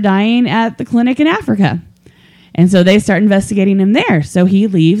patients start dying at the clinic in Africa. And so they start investigating him there. So he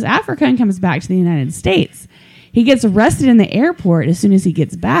leaves Africa and comes back to the United States. He gets arrested in the airport as soon as he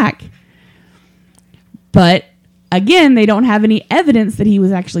gets back. But again, they don't have any evidence that he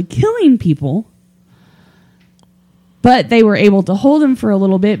was actually killing people. But they were able to hold him for a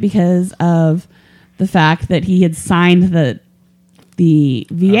little bit because of the fact that he had signed the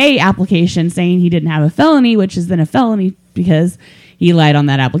VA application saying he didn't have a felony, which is then a felony because he lied on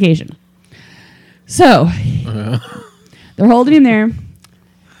that application. So they're holding him there.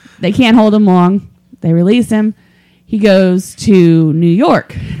 They can't hold him long. They release him. He goes to New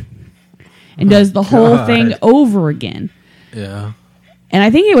York and does the whole thing over again. Yeah. And I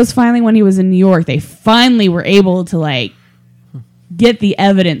think it was finally when he was in New York, they finally were able to get the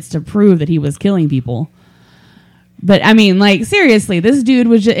evidence to prove that he was killing people. But I mean, seriously, this dude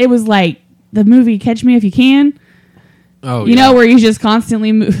was it was like the movie Catch Me If You Can. Oh, you know, where he's just constantly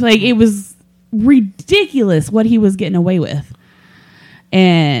it was ridiculous what he was getting away with.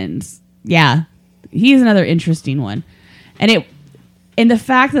 And yeah, he's another interesting one. And the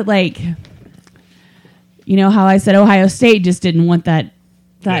fact that you know how I said Ohio State just didn't want that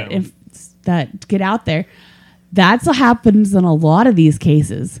get out there. That's what happens in a lot of these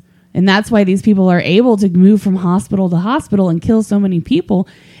cases. And that's why these people are able to move from hospital to hospital and kill so many people.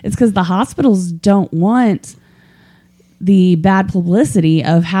 It's because the hospitals don't want the bad publicity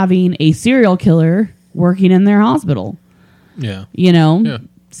of having a serial killer working in their hospital. Yeah. You know? Yeah.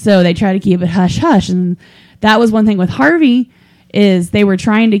 So they try to keep it hush-hush. And that was one thing with Harvey is they were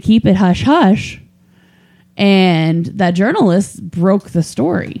trying to keep it hush-hush. And that journalist broke the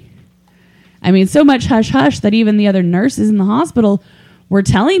story. I mean, so much hush-hush that even the other nurses in the hospital were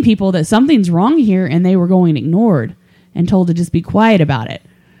telling people that something's wrong here, and they were going ignored and told to just be quiet about it.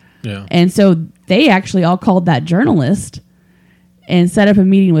 Yeah. And so they actually all called that journalist and set up a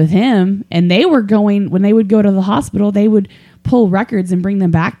meeting with him. And they were when they would go to the hospital, they would pull records and bring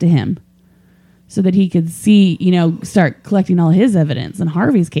them back to him so that he could see, start collecting all his evidence in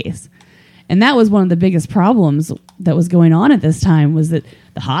Harvey's case. And that was one of the biggest problems that was going on at this time, was that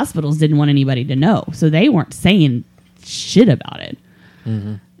the hospitals didn't want anybody to know. So they weren't saying shit about it.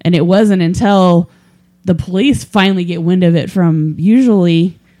 Mm-hmm. And it wasn't until the police finally get wind of it from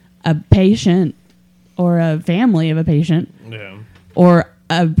usually a patient or a family of a patient, or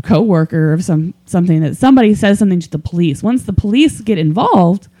a coworker of something that somebody says something to the police. Once the police get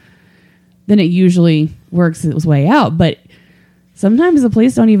involved, then it usually works its way out. But sometimes the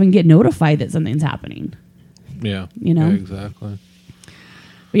police don't even get notified that something's happening. Yeah. Yeah, exactly.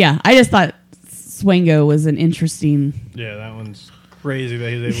 But yeah, I just thought Swango was an interesting... Yeah, that one's crazy that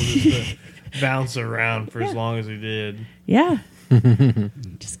he was able just to bounce around for as long as he did. Yeah.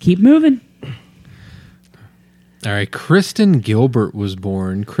 Just keep moving. All right. Kristen Gilbert was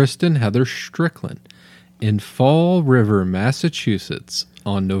born Kristen Heather Strickland in Fall River, Massachusetts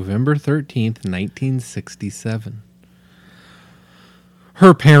on November 13th, 1967.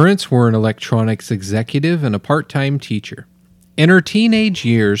 Her parents were an electronics executive and a part-time teacher. In her teenage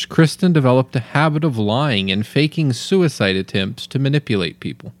years, Kristen developed a habit of lying and faking suicide attempts to manipulate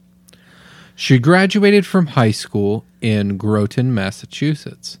people. She graduated from high school in Groton,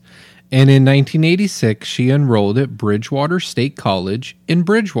 Massachusetts, and in 1986 she enrolled at Bridgewater State College in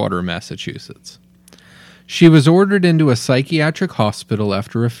Bridgewater, Massachusetts. She was ordered into a psychiatric hospital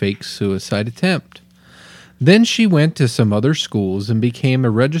after a fake suicide attempt. Then she went to some other schools and became a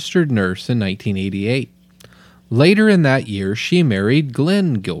registered nurse in 1988. Later in that year, she married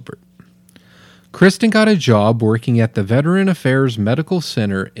Glenn Gilbert. Kristen got a job working at the Veteran Affairs Medical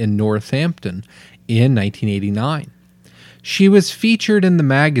Center in Northampton in 1989. She was featured in the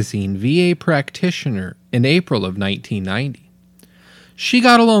magazine VA Practitioner in April of 1990. She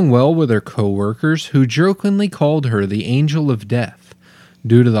got along well with her co-workers, who jokingly called her the Angel of Death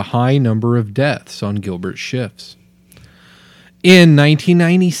due to the high number of deaths on Gilbert's shifts. In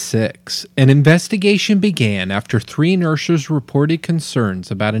 1996, an investigation began after 3 nurses reported concerns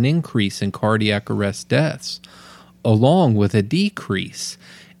about an increase in cardiac arrest deaths, along with a decrease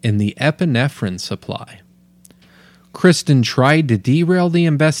in the epinephrine supply. Kristen tried to derail the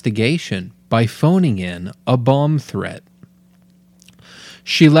investigation by phoning in a bomb threat.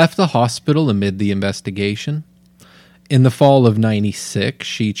 She left the hospital amid the investigation. In the fall of '96,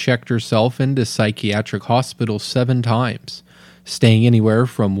 she checked herself into psychiatric hospital 7 times, staying anywhere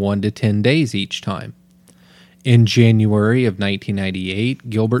from 1 to 10 days each time. In January of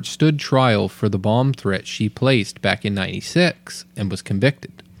 1998, Gilbert stood trial for the bomb threat she placed back in '96 and was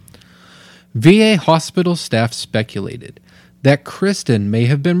convicted. VA hospital staff speculated that Kristen may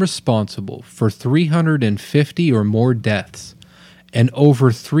have been responsible for 350 or more deaths and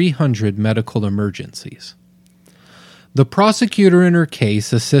over 300 medical emergencies. The prosecutor in her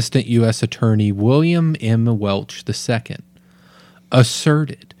case, Assistant U.S. Attorney William M. Welch II,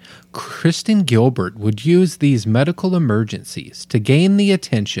 asserted Kristen Gilbert would use these medical emergencies to gain the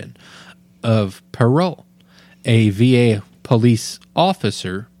attention of Perot, a VA police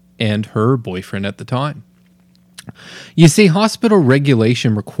officer and her boyfriend at the time. You see, hospital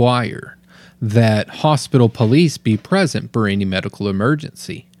regulation require that hospital police be present for any medical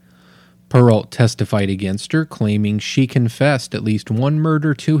emergency. Perot testified against her, claiming she confessed at least 1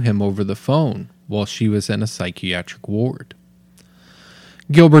 murder to him over the phone while she was in a psychiatric ward.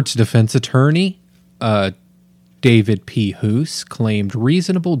 Gilbert's defense attorney, David P. Hoos, claimed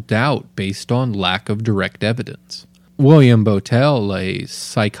reasonable doubt based on lack of direct evidence. William Botel, a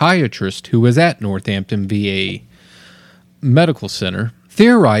psychiatrist who was at Northampton VA Medical Center,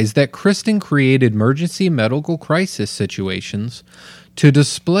 theorized that Kristen created emergency medical crisis situations to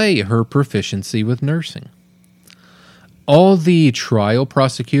display her proficiency with nursing. All the trial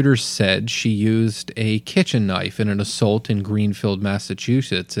prosecutors said she used a kitchen knife in an assault in Greenfield,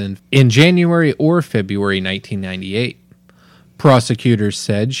 Massachusetts in January or February 1998. Prosecutors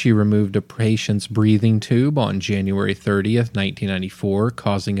said she removed a patient's breathing tube on January 30th, 1994,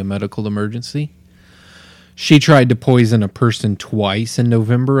 causing a medical emergency. She tried to poison a person twice in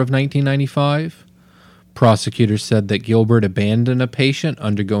November of 1995. Prosecutors said that Gilbert abandoned a patient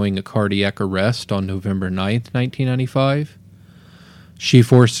undergoing a cardiac arrest on November 9th, 1995. She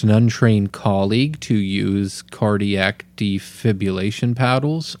forced an untrained colleague to use cardiac defibrillation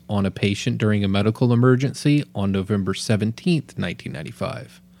paddles on a patient during a medical emergency on November 17th,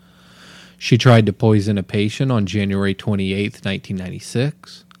 1995. She tried to poison a patient on January 28th,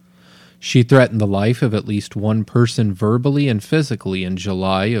 1996. She threatened the life of at least 1 person verbally and physically in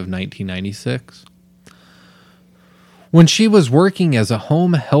July of 1996. When she was working as a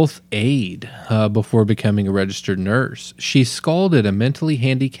home health aide before becoming a registered nurse, she scalded a mentally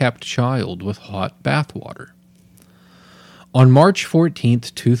handicapped child with hot bathwater. On March 14,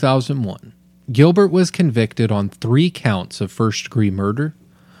 2001, Gilbert was convicted on 3 counts of first-degree murder,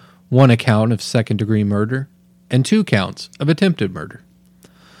 1 account of second-degree murder, and 2 counts of attempted murder.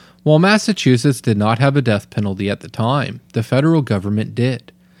 While Massachusetts did not have a death penalty at the time, the federal government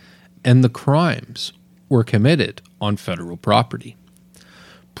did, and the crimes were committed on federal property.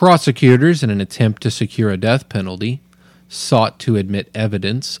 Prosecutors, in an attempt to secure a death penalty, sought to admit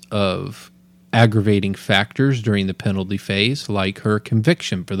evidence of aggravating factors during the penalty phase, like her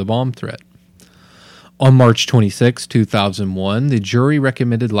conviction for the bomb threat. On March 26, 2001, the jury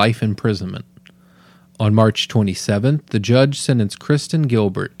recommended life imprisonment. On March 27th, the judge sentenced Kristen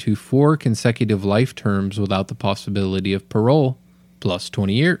Gilbert to 4 consecutive life terms without the possibility of parole, plus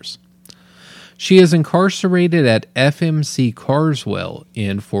 20 years. She is incarcerated at FMC Carswell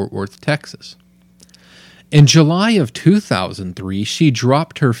in Fort Worth, Texas. In July of 2003, she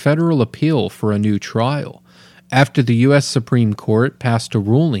dropped her federal appeal for a new trial after the U.S. Supreme Court passed a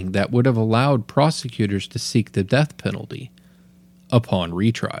ruling that would have allowed prosecutors to seek the death penalty upon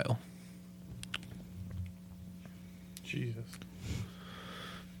retrial. Jesus.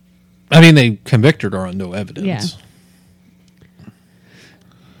 I mean, they convicted her on no evidence.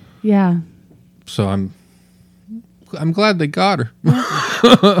 Yeah. So I'm glad they got her.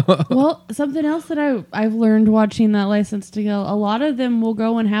 Well, something else that I've learned watching that License to Kill, a lot of them will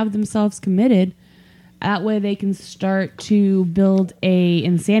go and have themselves committed. That way they can start to build a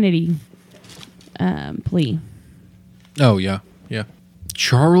insanity plea. Oh, yeah.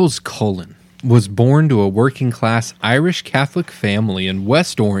 Charles Cullen was born to a working-class Irish Catholic family in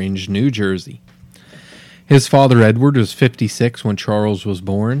West Orange, New Jersey. His father, Edward, was 56 when Charles was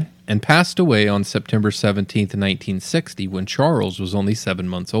born, and passed away on September 17, 1960, when Charles was only 7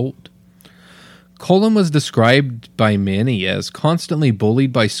 months old. Colin was described by many as constantly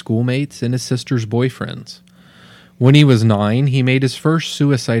bullied by schoolmates and his sister's boyfriends. When he was 9, he made his first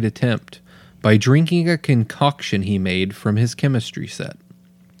suicide attempt by drinking a concoction he made from his chemistry set.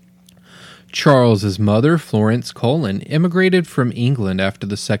 Charles's mother, Florence Colin, immigrated from England after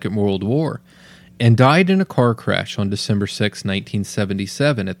the Second World War and died in a car crash on December 6,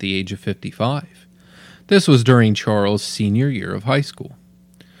 1977 at the age of 55. This was during Charles' senior year of high school.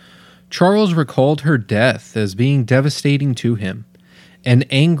 Charles recalled her death as being devastating to him and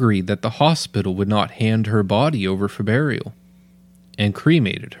angry that the hospital would not hand her body over for burial and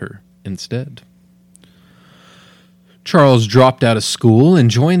cremated her instead. Charles dropped out of school and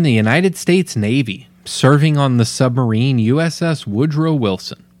joined the United States Navy, serving on the submarine USS Woodrow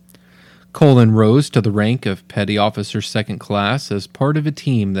Wilson. Colin rose to the rank of Petty Officer Second Class as part of a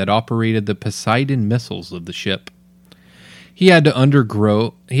team that operated the Poseidon missiles of the ship. He had to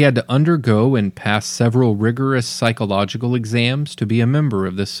undergo and pass several rigorous psychological exams to be a member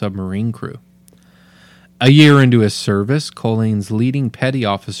of this submarine crew. A year into his service, Colin's leading petty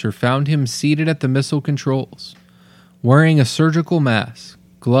officer found him seated at the missile controls, wearing a surgical mask,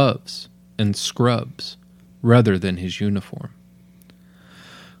 gloves, and scrubs, rather than his uniform.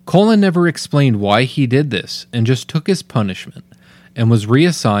 Colin never explained why he did this and just took his punishment and was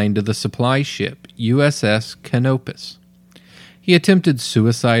reassigned to the supply ship USS Canopus. He attempted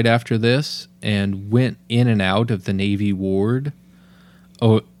suicide after this and went in and out of the Navy's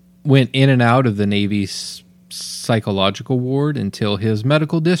psychological ward until his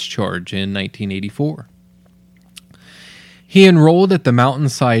medical discharge in 1984. He enrolled at the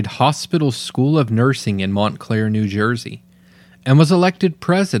Mountainside Hospital School of Nursing in Montclair, New Jersey, and was elected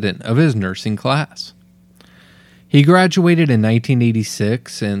president of his nursing class. He graduated in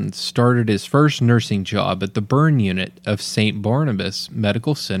 1986 and started his first nursing job at the burn unit of St. Barnabas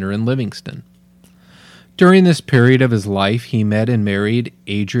Medical Center in Livingston. During this period of his life, he met and married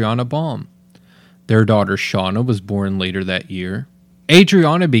Adriana Baum. Their daughter Shauna was born later that year.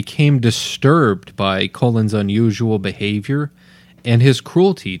 Adriana became disturbed by Colin's unusual behavior and his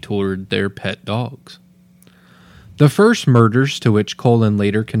cruelty toward their pet dogs. The first murders to which Colin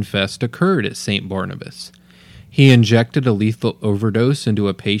later confessed occurred at St. Barnabas. He injected a lethal overdose into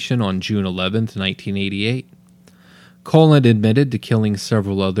a patient on June 11, 1988. Colin admitted to killing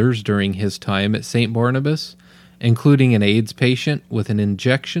several others during his time at St. Barnabas, including an AIDS patient with an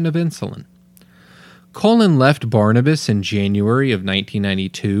injection of insulin. Colin left Barnabas in January of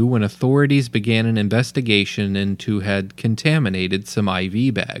 1992 when authorities began an investigation into had contaminated some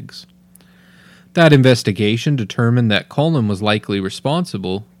IV bags. That investigation determined that Colin was likely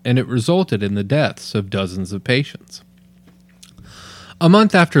responsible, and it resulted in the deaths of dozens of patients. A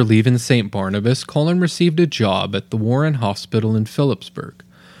month after leaving St. Barnabas, Colin received a job at the Warren Hospital in Phillipsburg,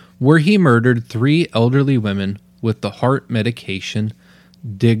 where he murdered 3 elderly women with the heart medication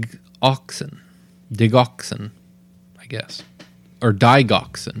digoxin, I guess. Or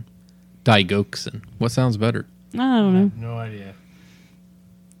digoxin. What sounds better? I don't know. No idea.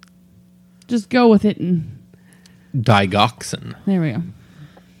 Just go with it and... Digoxin. There we go.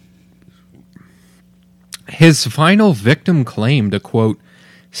 His final victim claimed a, quote,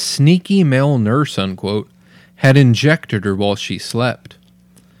 sneaky male nurse, unquote, had injected her while she slept.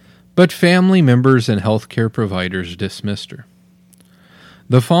 But family members and healthcare providers dismissed her.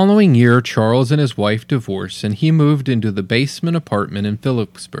 The following year, Charles and his wife divorced, and he moved into the basement apartment in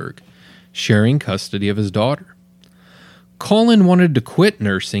Phillipsburg, sharing custody of his daughter. Colin wanted to quit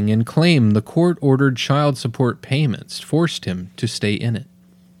nursing and claimed the court-ordered child support payments forced him to stay in it.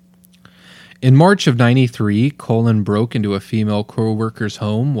 In March of 1993, Colin broke into a female co-worker's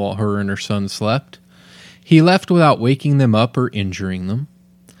home while her and her son slept. He left without waking them up or injuring them.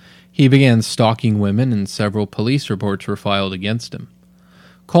 He began stalking women, and several police reports were filed against him.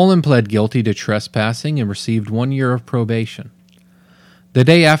 Colin pled guilty to trespassing and received 1 year of probation. The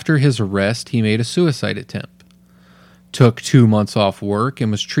day after his arrest, he made a suicide attempt, took 2 months off work, and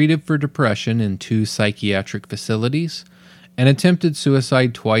was treated for depression in 2 psychiatric facilities, and attempted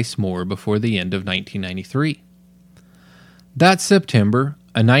suicide twice more before the end of 1993. That September,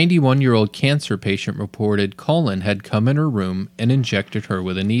 a 91-year-old cancer patient reported Colin had come in her room and injected her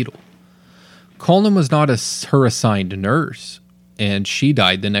with a needle. Colin was not her assigned nurse, and she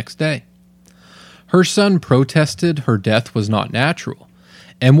died the next day. Her son protested her death was not natural,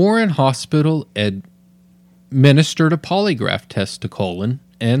 and Warren Hospital administered a polygraph test to Colin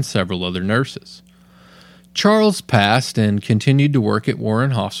and several other nurses. Charles passed and continued to work at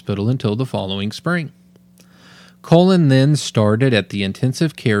Warren Hospital until the following spring. Colin then started at the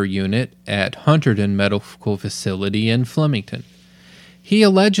intensive care unit at Hunterdon Medical Facility in Flemington. He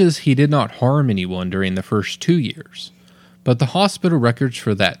alleges he did not harm anyone during the first 2 years, but the hospital records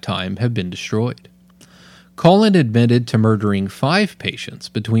for that time have been destroyed. Colin admitted to murdering 5 patients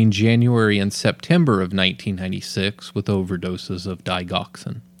between January and September of 1996 with overdoses of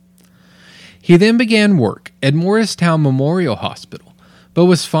digoxin. He then began work at Morristown Memorial Hospital, but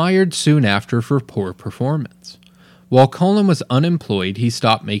was fired soon after for poor performance. While Colin was unemployed, he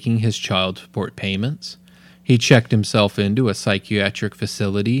stopped making his child support payments. He checked himself into a psychiatric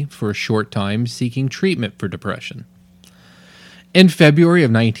facility for a short time seeking treatment for depression. In February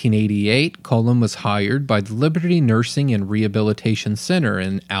of 1988, Colin was hired by the Liberty Nursing and Rehabilitation Center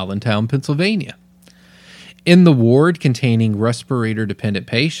in Allentown, Pennsylvania. In the ward containing respirator-dependent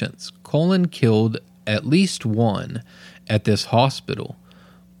patients, Colin killed at least one at this hospital,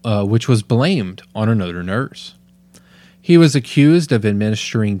 which was blamed on another nurse. He was accused of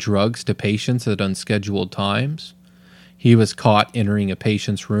administering drugs to patients at unscheduled times. He was caught entering a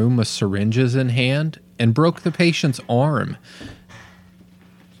patient's room with syringes in hand and broke the patient's arm.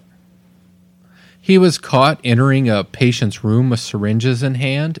 He was caught entering a patient's room with syringes in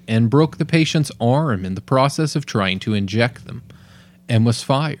hand and broke the patient's arm in the process of trying to inject them, and was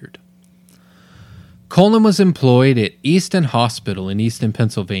fired. Colin was employed at Easton Hospital in Easton,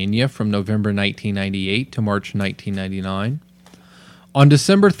 Pennsylvania from November 1998 to March 1999. On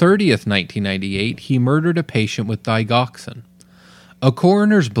December 30th, 1998, he murdered a patient with digoxin. A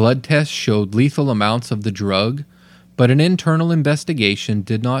coroner's blood test showed lethal amounts of the drug, but an internal investigation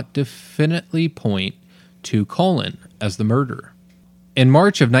did not definitely point to Colin as the murderer. In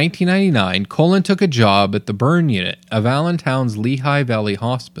March of 1999, Colin took a job at the burn unit of Allentown's Lehigh Valley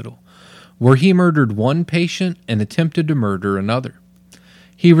Hospital, where he murdered one patient and attempted to murder another.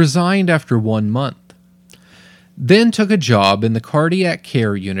 He resigned after 1 month, then took a job in the cardiac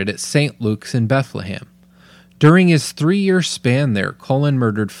care unit at St. Luke's in Bethlehem. During his 3-year span there, Colin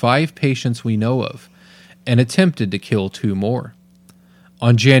murdered 5 patients we know of and attempted to kill 2 more.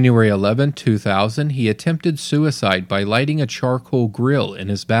 On January 11, 2000, he attempted suicide by lighting a charcoal grill in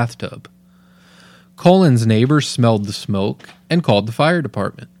his bathtub. Colin's neighbors smelled the smoke and called the fire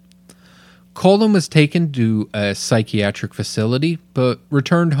department. Colin was taken to a psychiatric facility, but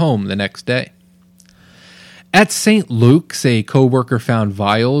returned home the next day. At St. Luke's, a co-worker found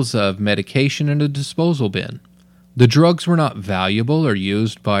vials of medication in a disposal bin. The drugs were not valuable or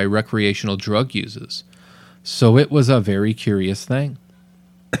used by recreational drug users, so it was a very curious thing.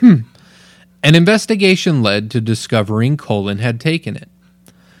 An investigation led to discovering Colin had taken it.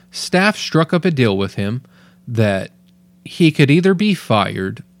 Staff struck up a deal with him that he could either be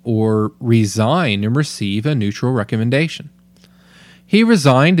fired or resign and receive a neutral recommendation. He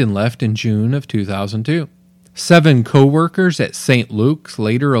resigned and left in June of 2002. 7 co-workers at St. Luke's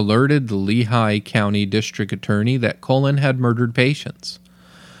later alerted the Lehigh County District Attorney that Colin had murdered patients.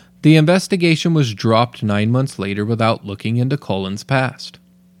 The investigation was dropped 9 months later without looking into Colin's past.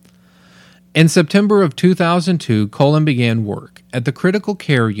 In September of 2002, Colin began work at the critical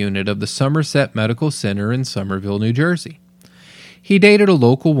care unit of the Somerset Medical Center in Somerville, New Jersey. He dated a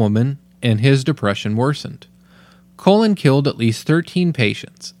local woman, and his depression worsened. Colin killed at least 13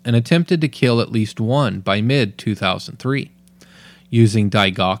 patients and attempted to kill at least one by mid-2003, using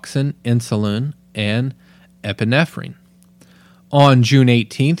digoxin, insulin, and epinephrine. On June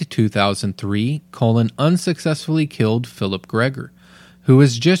 18, 2003, Colin unsuccessfully killed Philip Greger, who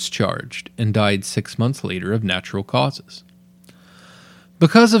was discharged and died 6 months later of natural causes.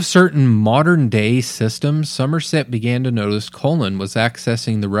 Because of certain modern-day systems, Somerset began to notice Colin was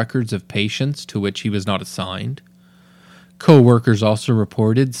accessing the records of patients to which he was not assigned. Co-workers also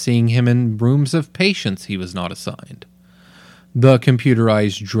reported seeing him in rooms of patients he was not assigned. The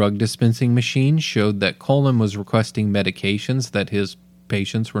computerized drug dispensing machine showed that Colin was requesting medications that his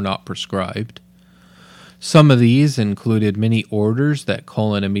patients were not prescribed. Some of these included many orders that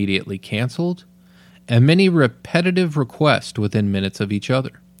Colin immediately canceled, and many repetitive requests within minutes of each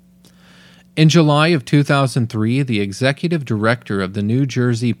other. In July of 2003, the executive director of the New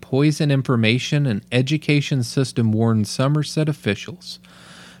Jersey Poison Information and Education System warned Somerset officials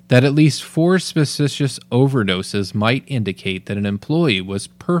that at least 4 suspicious overdoses might indicate that an employee was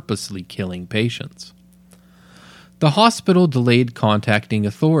purposely killing patients. The hospital delayed contacting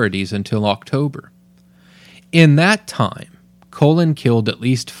authorities until October. In that time, Colin killed at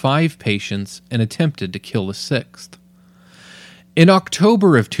least 5 patients and attempted to kill a 6th. In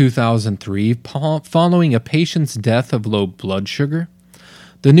October of 2003, following a patient's death of low blood sugar,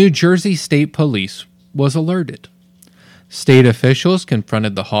 the New Jersey State Police was alerted. State officials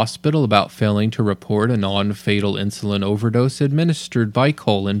confronted the hospital about failing to report a non-fatal insulin overdose administered by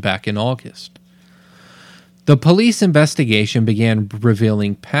Colin back in August. The police investigation began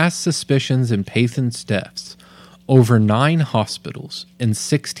revealing past suspicions in patients' deaths over 9 hospitals in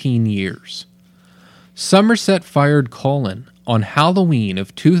 16 years. Somerset fired Colin on Halloween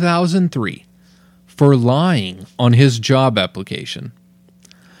of 2003 for lying on his job application.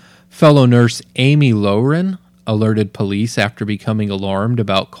 Fellow nurse Amy Lowren alerted police after becoming alarmed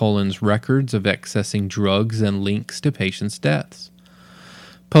about Colin's records of accessing drugs and links to patients' deaths.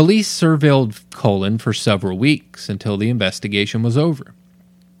 Police surveilled Colin for several weeks until the investigation was over.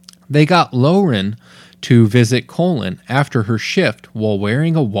 They got Lowren to visit Colin after her shift while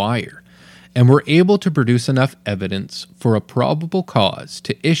wearing a wire and were able to produce enough evidence for a probable cause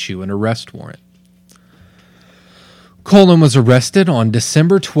to issue an arrest warrant. Colin was arrested on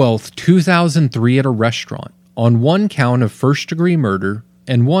December 12, 2003 at a restaurant on 1 count of first-degree murder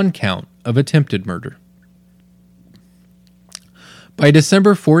and 1 count of attempted murder. By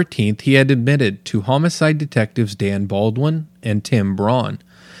December 14th, he had admitted to homicide detectives Dan Baldwin and Tim Braun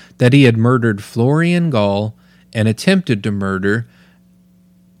that he had murdered Florian Gall and attempted to murder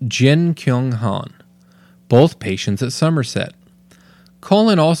Jin Kyung Han, both patients at Somerset.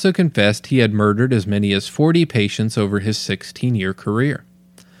 Colin also confessed he had murdered as many as 40 patients over his 16-year career.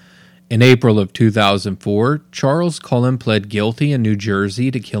 In April of 2004, Charles Cullen pled guilty in New Jersey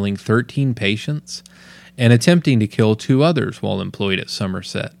to killing 13 patients and attempting to kill 2 others while employed at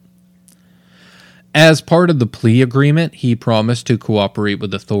Somerset. As part of the plea agreement, he promised to cooperate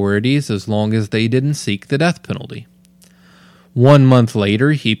with authorities as long as they didn't seek the death penalty. 1 month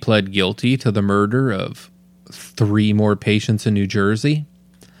later, he pled guilty to the murder of 3 more patients in New Jersey.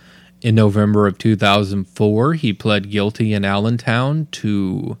 In November of 2004, he pled guilty in Allentown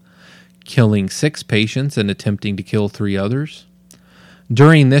to killing 6 patients and attempting to kill 3 others.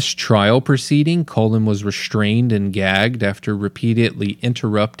 During this trial proceeding, Colin was restrained and gagged after repeatedly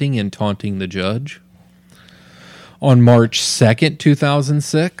interrupting and taunting the judge. On March 2nd,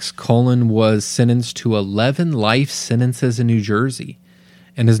 2006, Colin was sentenced to 11 life sentences in New Jersey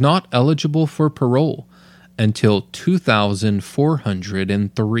and is not eligible for parole until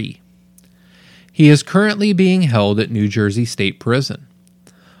 2403. He is currently being held at New Jersey State Prison.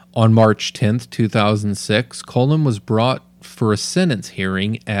 On March 10th, 2006, Colin was brought for a sentence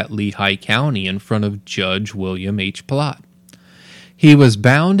hearing at Lehigh County in front of Judge William H. Platt. He was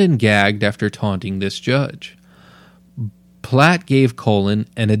bound and gagged after taunting this judge. Platt gave Colin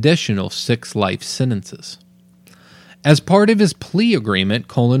an additional 6 life sentences. As part of his plea agreement,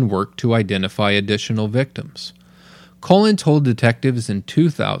 Colin worked to identify additional victims. Colin told detectives in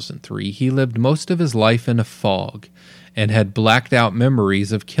 2003 he lived most of his life in a fog and had blacked out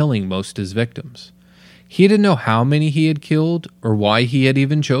memories of killing most of his victims. He didn't know how many he had killed or why he had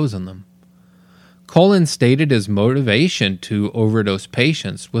even chosen them. Colin stated his motivation to overdose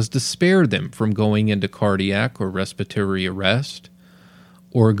patients was to spare them from going into cardiac or respiratory arrest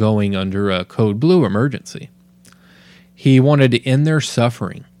or going under a code blue emergency. He wanted to end their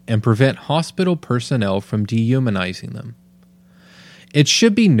suffering and prevent hospital personnel from dehumanizing them. It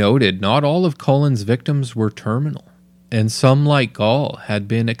should be noted not all of Colin's victims were terminal, and some, like Gall, had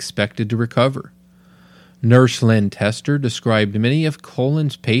been expected to recover. Nurse Lynn Tester described many of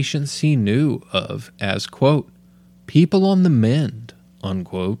Colin's patients he knew of as, quote, people on the mend,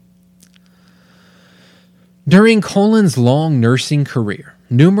 unquote. During Colin's long nursing career,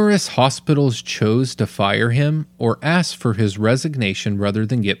 numerous hospitals chose to fire him or ask for his resignation rather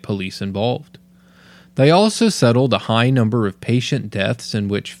than get police involved. They also settled a high number of patient deaths in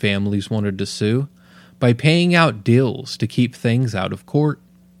which families wanted to sue by paying out deals to keep things out of court.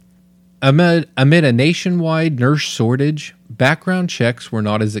 Amid a nationwide nurse shortage, background checks were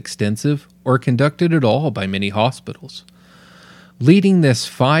not as extensive or conducted at all by many hospitals, leading this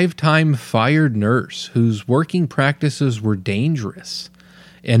 5-time fired nurse whose working practices were dangerous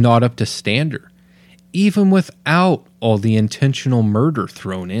and not up to standard, even without all the intentional murder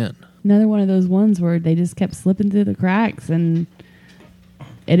thrown in. Another one of those ones where they just kept slipping through the cracks and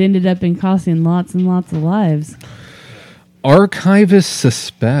it ended up in costing lots and lots of lives. Archivists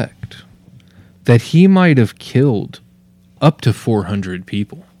suspect that he might have killed up to 400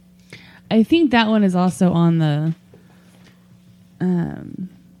 people. I think that one is also on the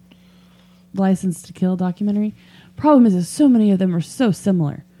License to Kill documentary. Problem is so many of them are so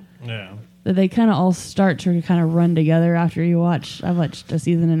similar. Yeah. That they kind of all start to kind of run together after you watch. I watched a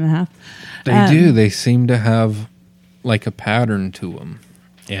season and a half. They do. They seem to have like a pattern to them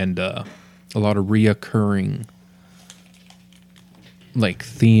and a lot of reoccurring like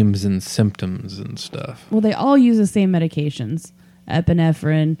themes and symptoms and stuff. Well, they all use the same medications: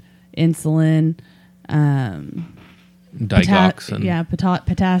 epinephrine, insulin, digoxin.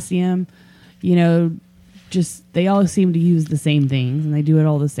 Potassium. You know, just they all seem to use the same things, and they do it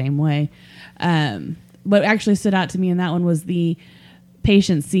all the same way. What actually stood out to me in that one was the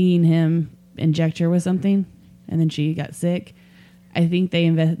patient seeing him inject her with something, and then she got sick. I think they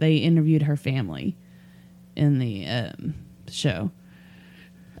interviewed her family in the show.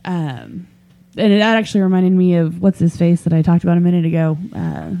 And that actually reminded me of what's his face that I talked about a minute ago.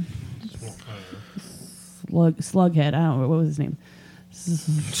 Slughead. I don't know what was his name.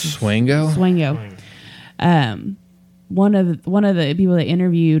 Swango. One of the people they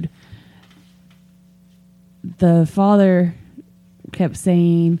interviewed, the father kept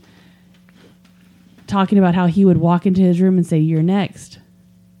talking about how he would walk into his room and say, "You're next.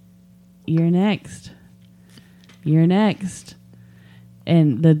 You're next. You're next."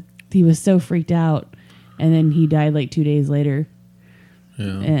 And he was so freaked out, and then he died like 2 days later.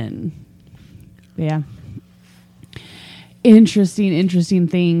 Yeah. And yeah, interesting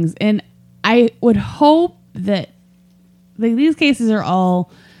things. And I would hope that these cases are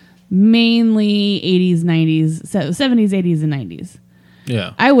all mainly 80s, 90s, 70s, 80s, and 90s.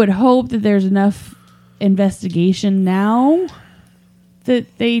 Yeah. I would hope that there's enough investigation now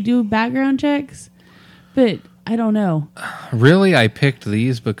that they do background checks, but I don't know. Really, I picked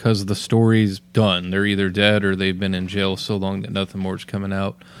these because the story's done. They're either dead or they've been in jail so long that nothing more is coming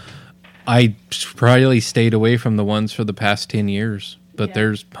out. I probably stayed away from the ones for the past 10 years, but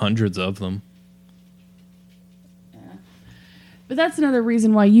there's hundreds of them. But that's another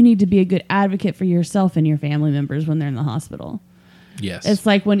reason why you need to be a good advocate for yourself and your family members when they're in the hospital. Yes. It's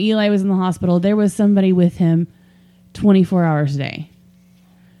like when Eli was in the hospital, there was somebody with him 24 hours a day.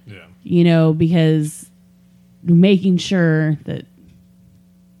 Yeah. You know, because making sure that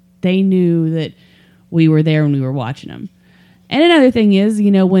they knew that we were there when we were watching them. And another thing is,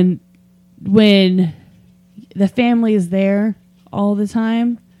 you know, when the family is there all the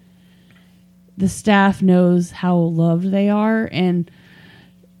time, the staff knows how loved they are, and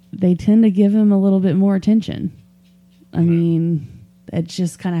they tend to give them a little bit more attention. I mean, it's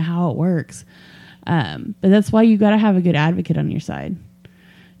just kind of how it works. But that's why you got to have a good advocate on your side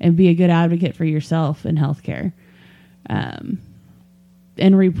and be a good advocate for yourself in healthcare. And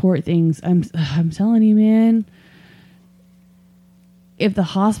report things. I'm telling you, man, if the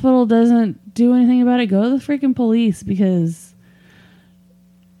hospital doesn't do anything about it, go to the freaking police, because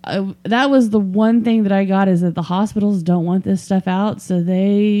that was the one thing that I got, is that the hospitals don't want this stuff out, so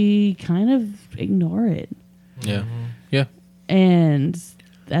they kind of ignore it. Yeah. Yeah. And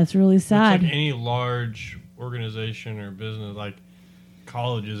that's really sad. It's like any large organization or business, like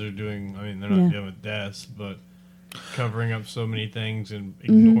colleges are doing, I mean, they're not dealing with deaths, but covering up so many things and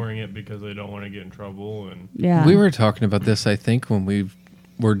ignoring it because they don't want to get in trouble. And we were talking about this, I think, when we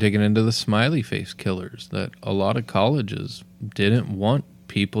were digging into the smiley face killers, that a lot of colleges didn't want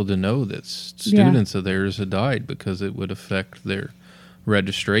people to know that students of theirs had died because it would affect their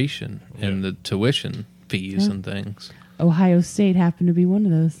registration and the tuition fees and things. Ohio State happened to be one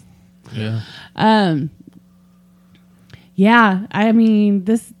of those. Yeah. Yeah, I mean,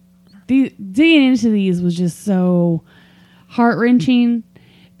 digging into these was just so heart-wrenching,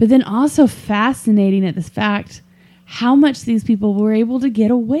 but then also fascinating at this fact how much these people were able to get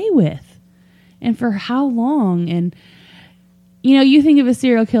away with and for how long. And, you know, you think of a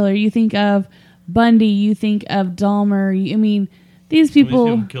serial killer, you think of Bundy, you think of Dahmer. I mean, these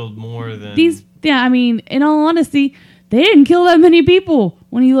people killed more than... I mean, in all honesty, they didn't kill that many people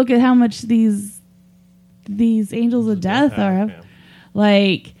when you look at how much these angels of death are. Yeah.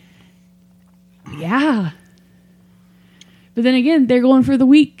 Like, yeah. But then again, they're going for the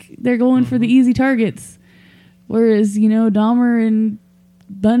weak. They're going for the easy targets. Whereas, you know, Dahmer and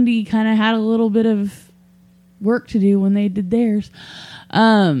Bundy kind of had a little bit of work to do when they did theirs.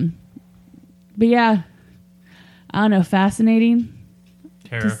 But yeah, I don't know, fascinating.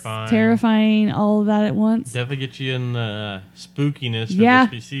 Terrifying, all of that at once. Definitely get you in the spookiness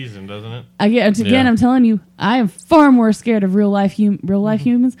for this season, doesn't it? Again, I'm telling you, I am far more scared of real life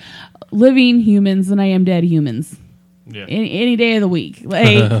humans, living humans, than I am dead humans. Yeah. Any day of the week.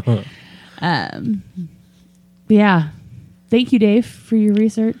 Like, yeah. Thank you, Dave, for your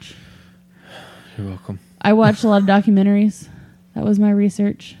research. You're welcome. I watched a lot of documentaries. That was my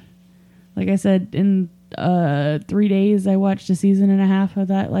research. Like I said, in 3 days, I watched a season and a half of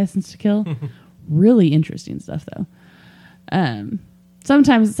that License to Kill. Really interesting stuff, though.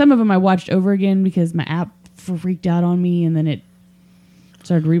 Sometimes, some of them I watched over again because my app freaked out on me, and then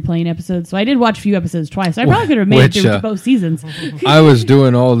started replaying episodes. So I did watch a few episodes twice. So I probably could have made it through both seasons. I was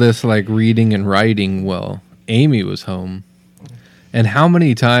doing all this like reading and writing while Amy was home. And how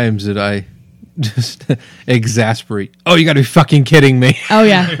many times did I just exasperate? Oh, you got to be fucking kidding me. Oh,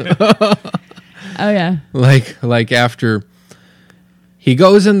 yeah. Oh, yeah. Like after he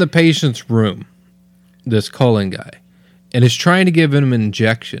goes in the patient's room, this Cullen guy, and is trying to give him an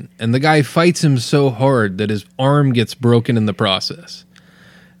injection. And the guy fights him so hard that his arm gets broken in the process.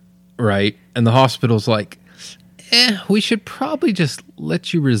 Right? And the hospital's like, we should probably just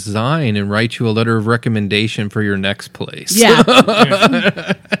let you resign and write you a letter of recommendation for your next place. Yeah.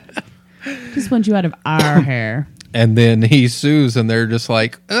 Just want you out of our hair. And then he sues, and they're just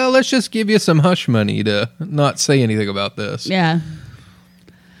like, oh, let's just give you some hush money to not say anything about this. Yeah.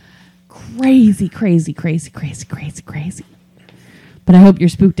 Crazy. But I hope you're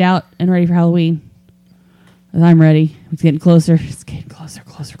spooked out and ready for Halloween. I'm ready. It's getting closer. It's getting closer.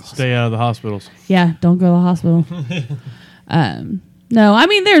 Stay out of the hospitals. Yeah, don't go to the hospital. No, I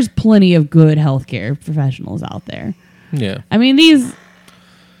mean, there's plenty of good healthcare professionals out there. Yeah. I mean, these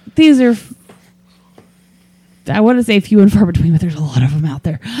are, I want to say few and far between, but there's a lot of them out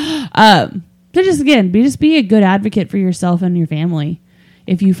there. So just be a good advocate for yourself and your family.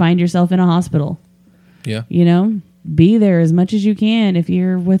 If you find yourself in a hospital, yeah, be there as much as you can if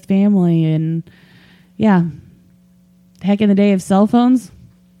you're with family. And yeah, heck, in the day of cell phones,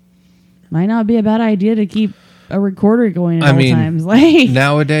 might not be a bad idea to keep a recorder going at all times. Like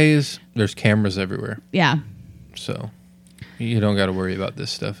nowadays, there's cameras everywhere. Yeah, so you don't got to worry about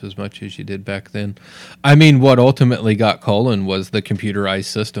this stuff as much as you did back then. I mean, what ultimately got Cullen was the computerized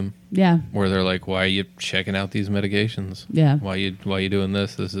system. Yeah. Where they're like, why are you checking out these medications? Yeah. Why you doing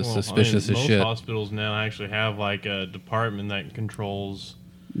this? This is suspicious as shit. Most hospitals now actually have like a department that controls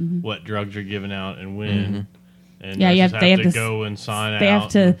what drugs are given out and when. And yeah, they have to go and sign out. They have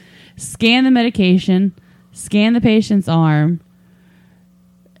to scan the medication, scan the patient's arm,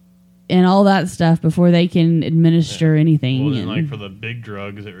 and all that stuff before they can administer anything. Well, then, like for the big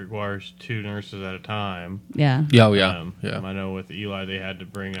drugs, it requires 2 nurses at a time. Yeah. Yeah. I know with Eli, they had to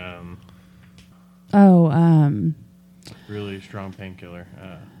bring really strong painkiller.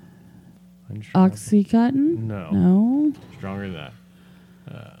 Oxycontin? No. Stronger than that.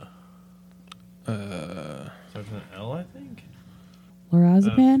 Starts with an L, I think.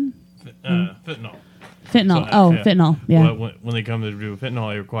 Lorazepam? Fentanyl. Fentanyl. Fentanyl. Yeah. When they come to do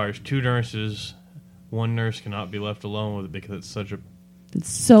fentanyl, it requires 2 nurses. One nurse cannot be left alone with it because it's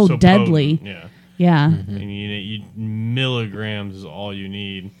so deadly. Potent. Yeah. Yeah. And you milligrams is all you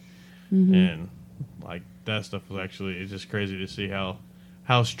need. And like that stuff was actually, it's just crazy to see how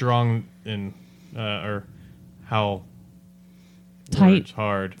strong and or how tight,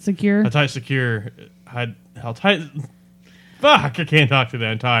 hard, secure, how tight. Fuck! I can't talk to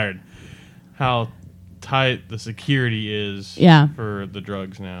that. I'm tired. How tight the security is. For the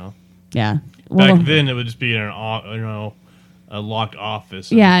drugs now. Yeah. Back then, it would just be in a locked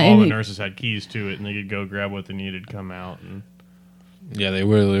office. And all the nurses had keys to it, and they could go grab what they needed, come out, and. Yeah, they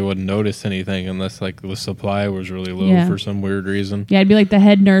really wouldn't notice anything unless like the supply was really low for some weird reason. Yeah, it'd be like the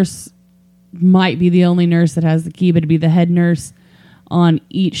head nurse might be the only nurse that has the key, but it'd be the head nurse on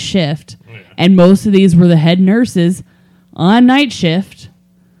each shift. Yeah. And most of these were the head nurses on night shift.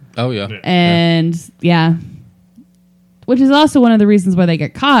 Oh, yeah. And, which is also one of the reasons why they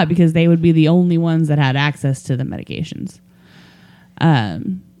get caught, because they would be the only ones that had access to the medications. Yeah.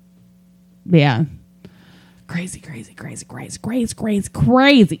 Crazy.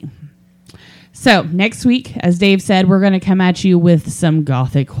 So, next week, as Dave said, we're going to come at you with some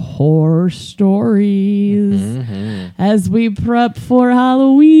gothic horror stories as we prep for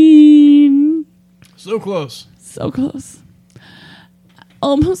Halloween. So close.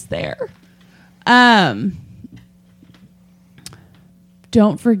 Almost there.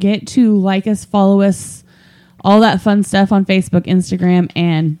 Don't forget to like us, follow us, all that fun stuff on Facebook, Instagram,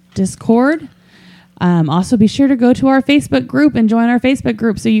 and Discord. Also, be sure to go to our Facebook group and join our Facebook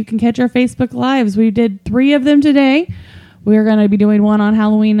group so you can catch our Facebook Lives. We did 3 of them today. We're going to be doing one on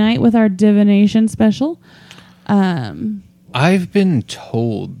Halloween night with our divination special. I've been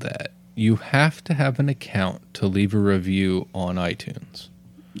told that you have to have an account to leave a review on iTunes.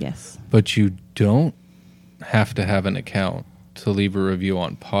 Yes. But you don't have to have an account to leave a review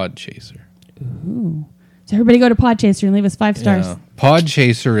on Podchaser. Ooh. So everybody go to Podchaser and leave us 5 stars. Yeah.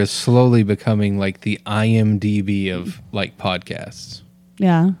 Podchaser is slowly becoming like the IMDb of like podcasts.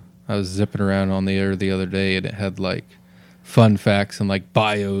 Yeah. I was zipping around on the air the other day and it had like fun facts and like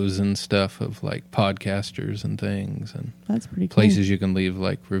bios and stuff of like podcasters and things, and that's pretty cool. Places you can leave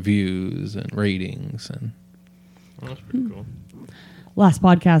like reviews and ratings, and that's pretty cool. last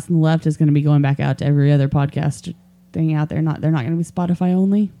podcast on the left is going to be going back out to every other podcast thing out there. They're not going to be Spotify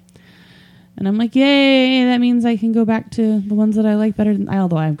only. And I'm like, yay, that means I can go back to the ones that I like better than,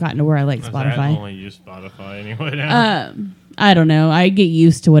 although I've gotten to where I like Spotify. I only use Spotify anyway now. I don't know. I get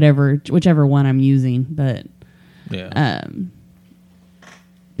used to whichever one I'm using, but Yeah.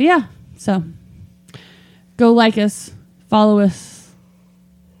 Yeah. So go like us, follow us,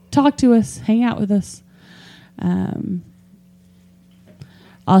 talk to us, hang out with us.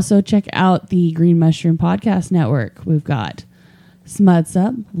 Also check out the Green Mushroom Podcast Network. We've got Smuts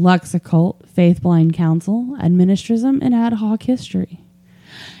Up, Lux Occult, Faith Blind Council, Administrism, and Ad Hoc History.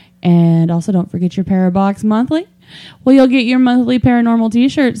 And also don't forget your Parabox Monthly. Well, you'll get your monthly paranormal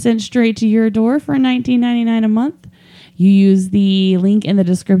t-shirt sent straight to your door for $19.99 a month. You use the link in the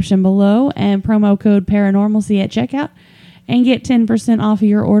description below and promo code paranormalcy at checkout and get 10% off of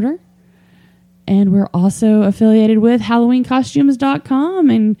your order. And we're also affiliated with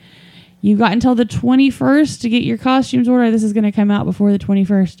HalloweenCostumes.com, and you've got until the 21st to get your costumes order. This is going to come out before the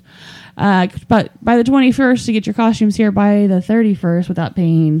 21st. But by the 21st to get your costumes here by the 31st without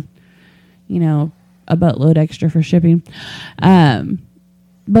paying, a buttload extra for shipping.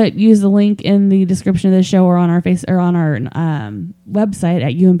 But use the link in the description of the show or on our website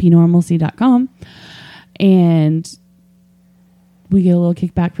at umpnormalcy.com, and we get a little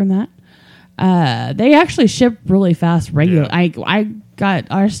kickback from that. They actually ship really fast. Regular. Yeah. I got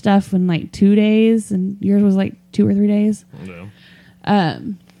our stuff in like 2 days, and yours was like 2 or 3 days. Yeah.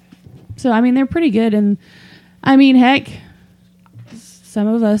 So I mean, they're pretty good, and I mean, heck, some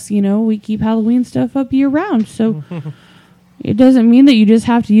of us, we keep Halloween stuff up year round, so it doesn't mean that you just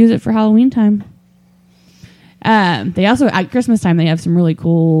have to use it for Halloween time. They also at Christmas time they have some really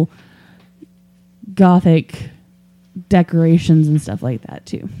cool gothic decorations and stuff like that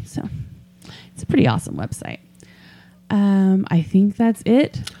too. So it's a pretty awesome website. I think that's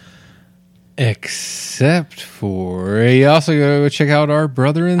it. Except for you also go check out our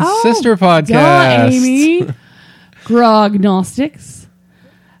brother and sister Duh, podcast. Amy. Grognostics,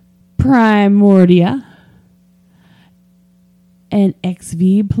 Primordia, and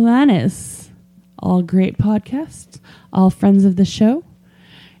XV Planus. All great podcasts, all friends of the show,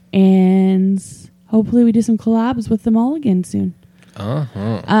 and hopefully we do some collabs with them all again soon.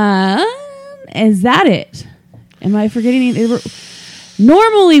 Is that it? Am I forgetting anything?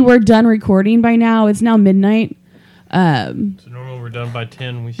 Normally we're done recording by now. It's now midnight. So normally we're done by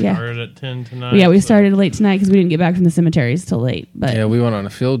 10. We started at 10 tonight. Yeah, we started late tonight because we didn't get back from the cemeteries till late. But yeah, we went on a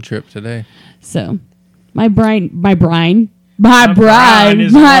field trip today. So my brain might be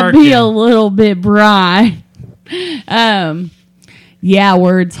a little bit brine. Yeah,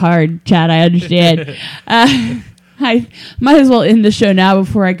 words hard, Chad. I understand. I might as well end the show now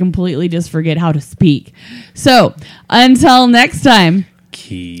before I completely just forget how to speak. So until next time,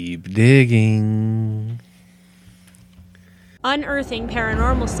 keep digging. Unearthing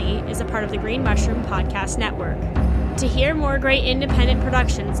Paranormalcy is a part of the Green Mushroom Podcast Network. To hear more great independent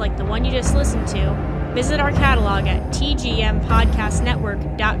productions like the one you just listened to, visit our catalog at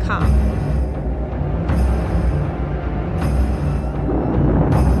tgmpodcastnetwork.com.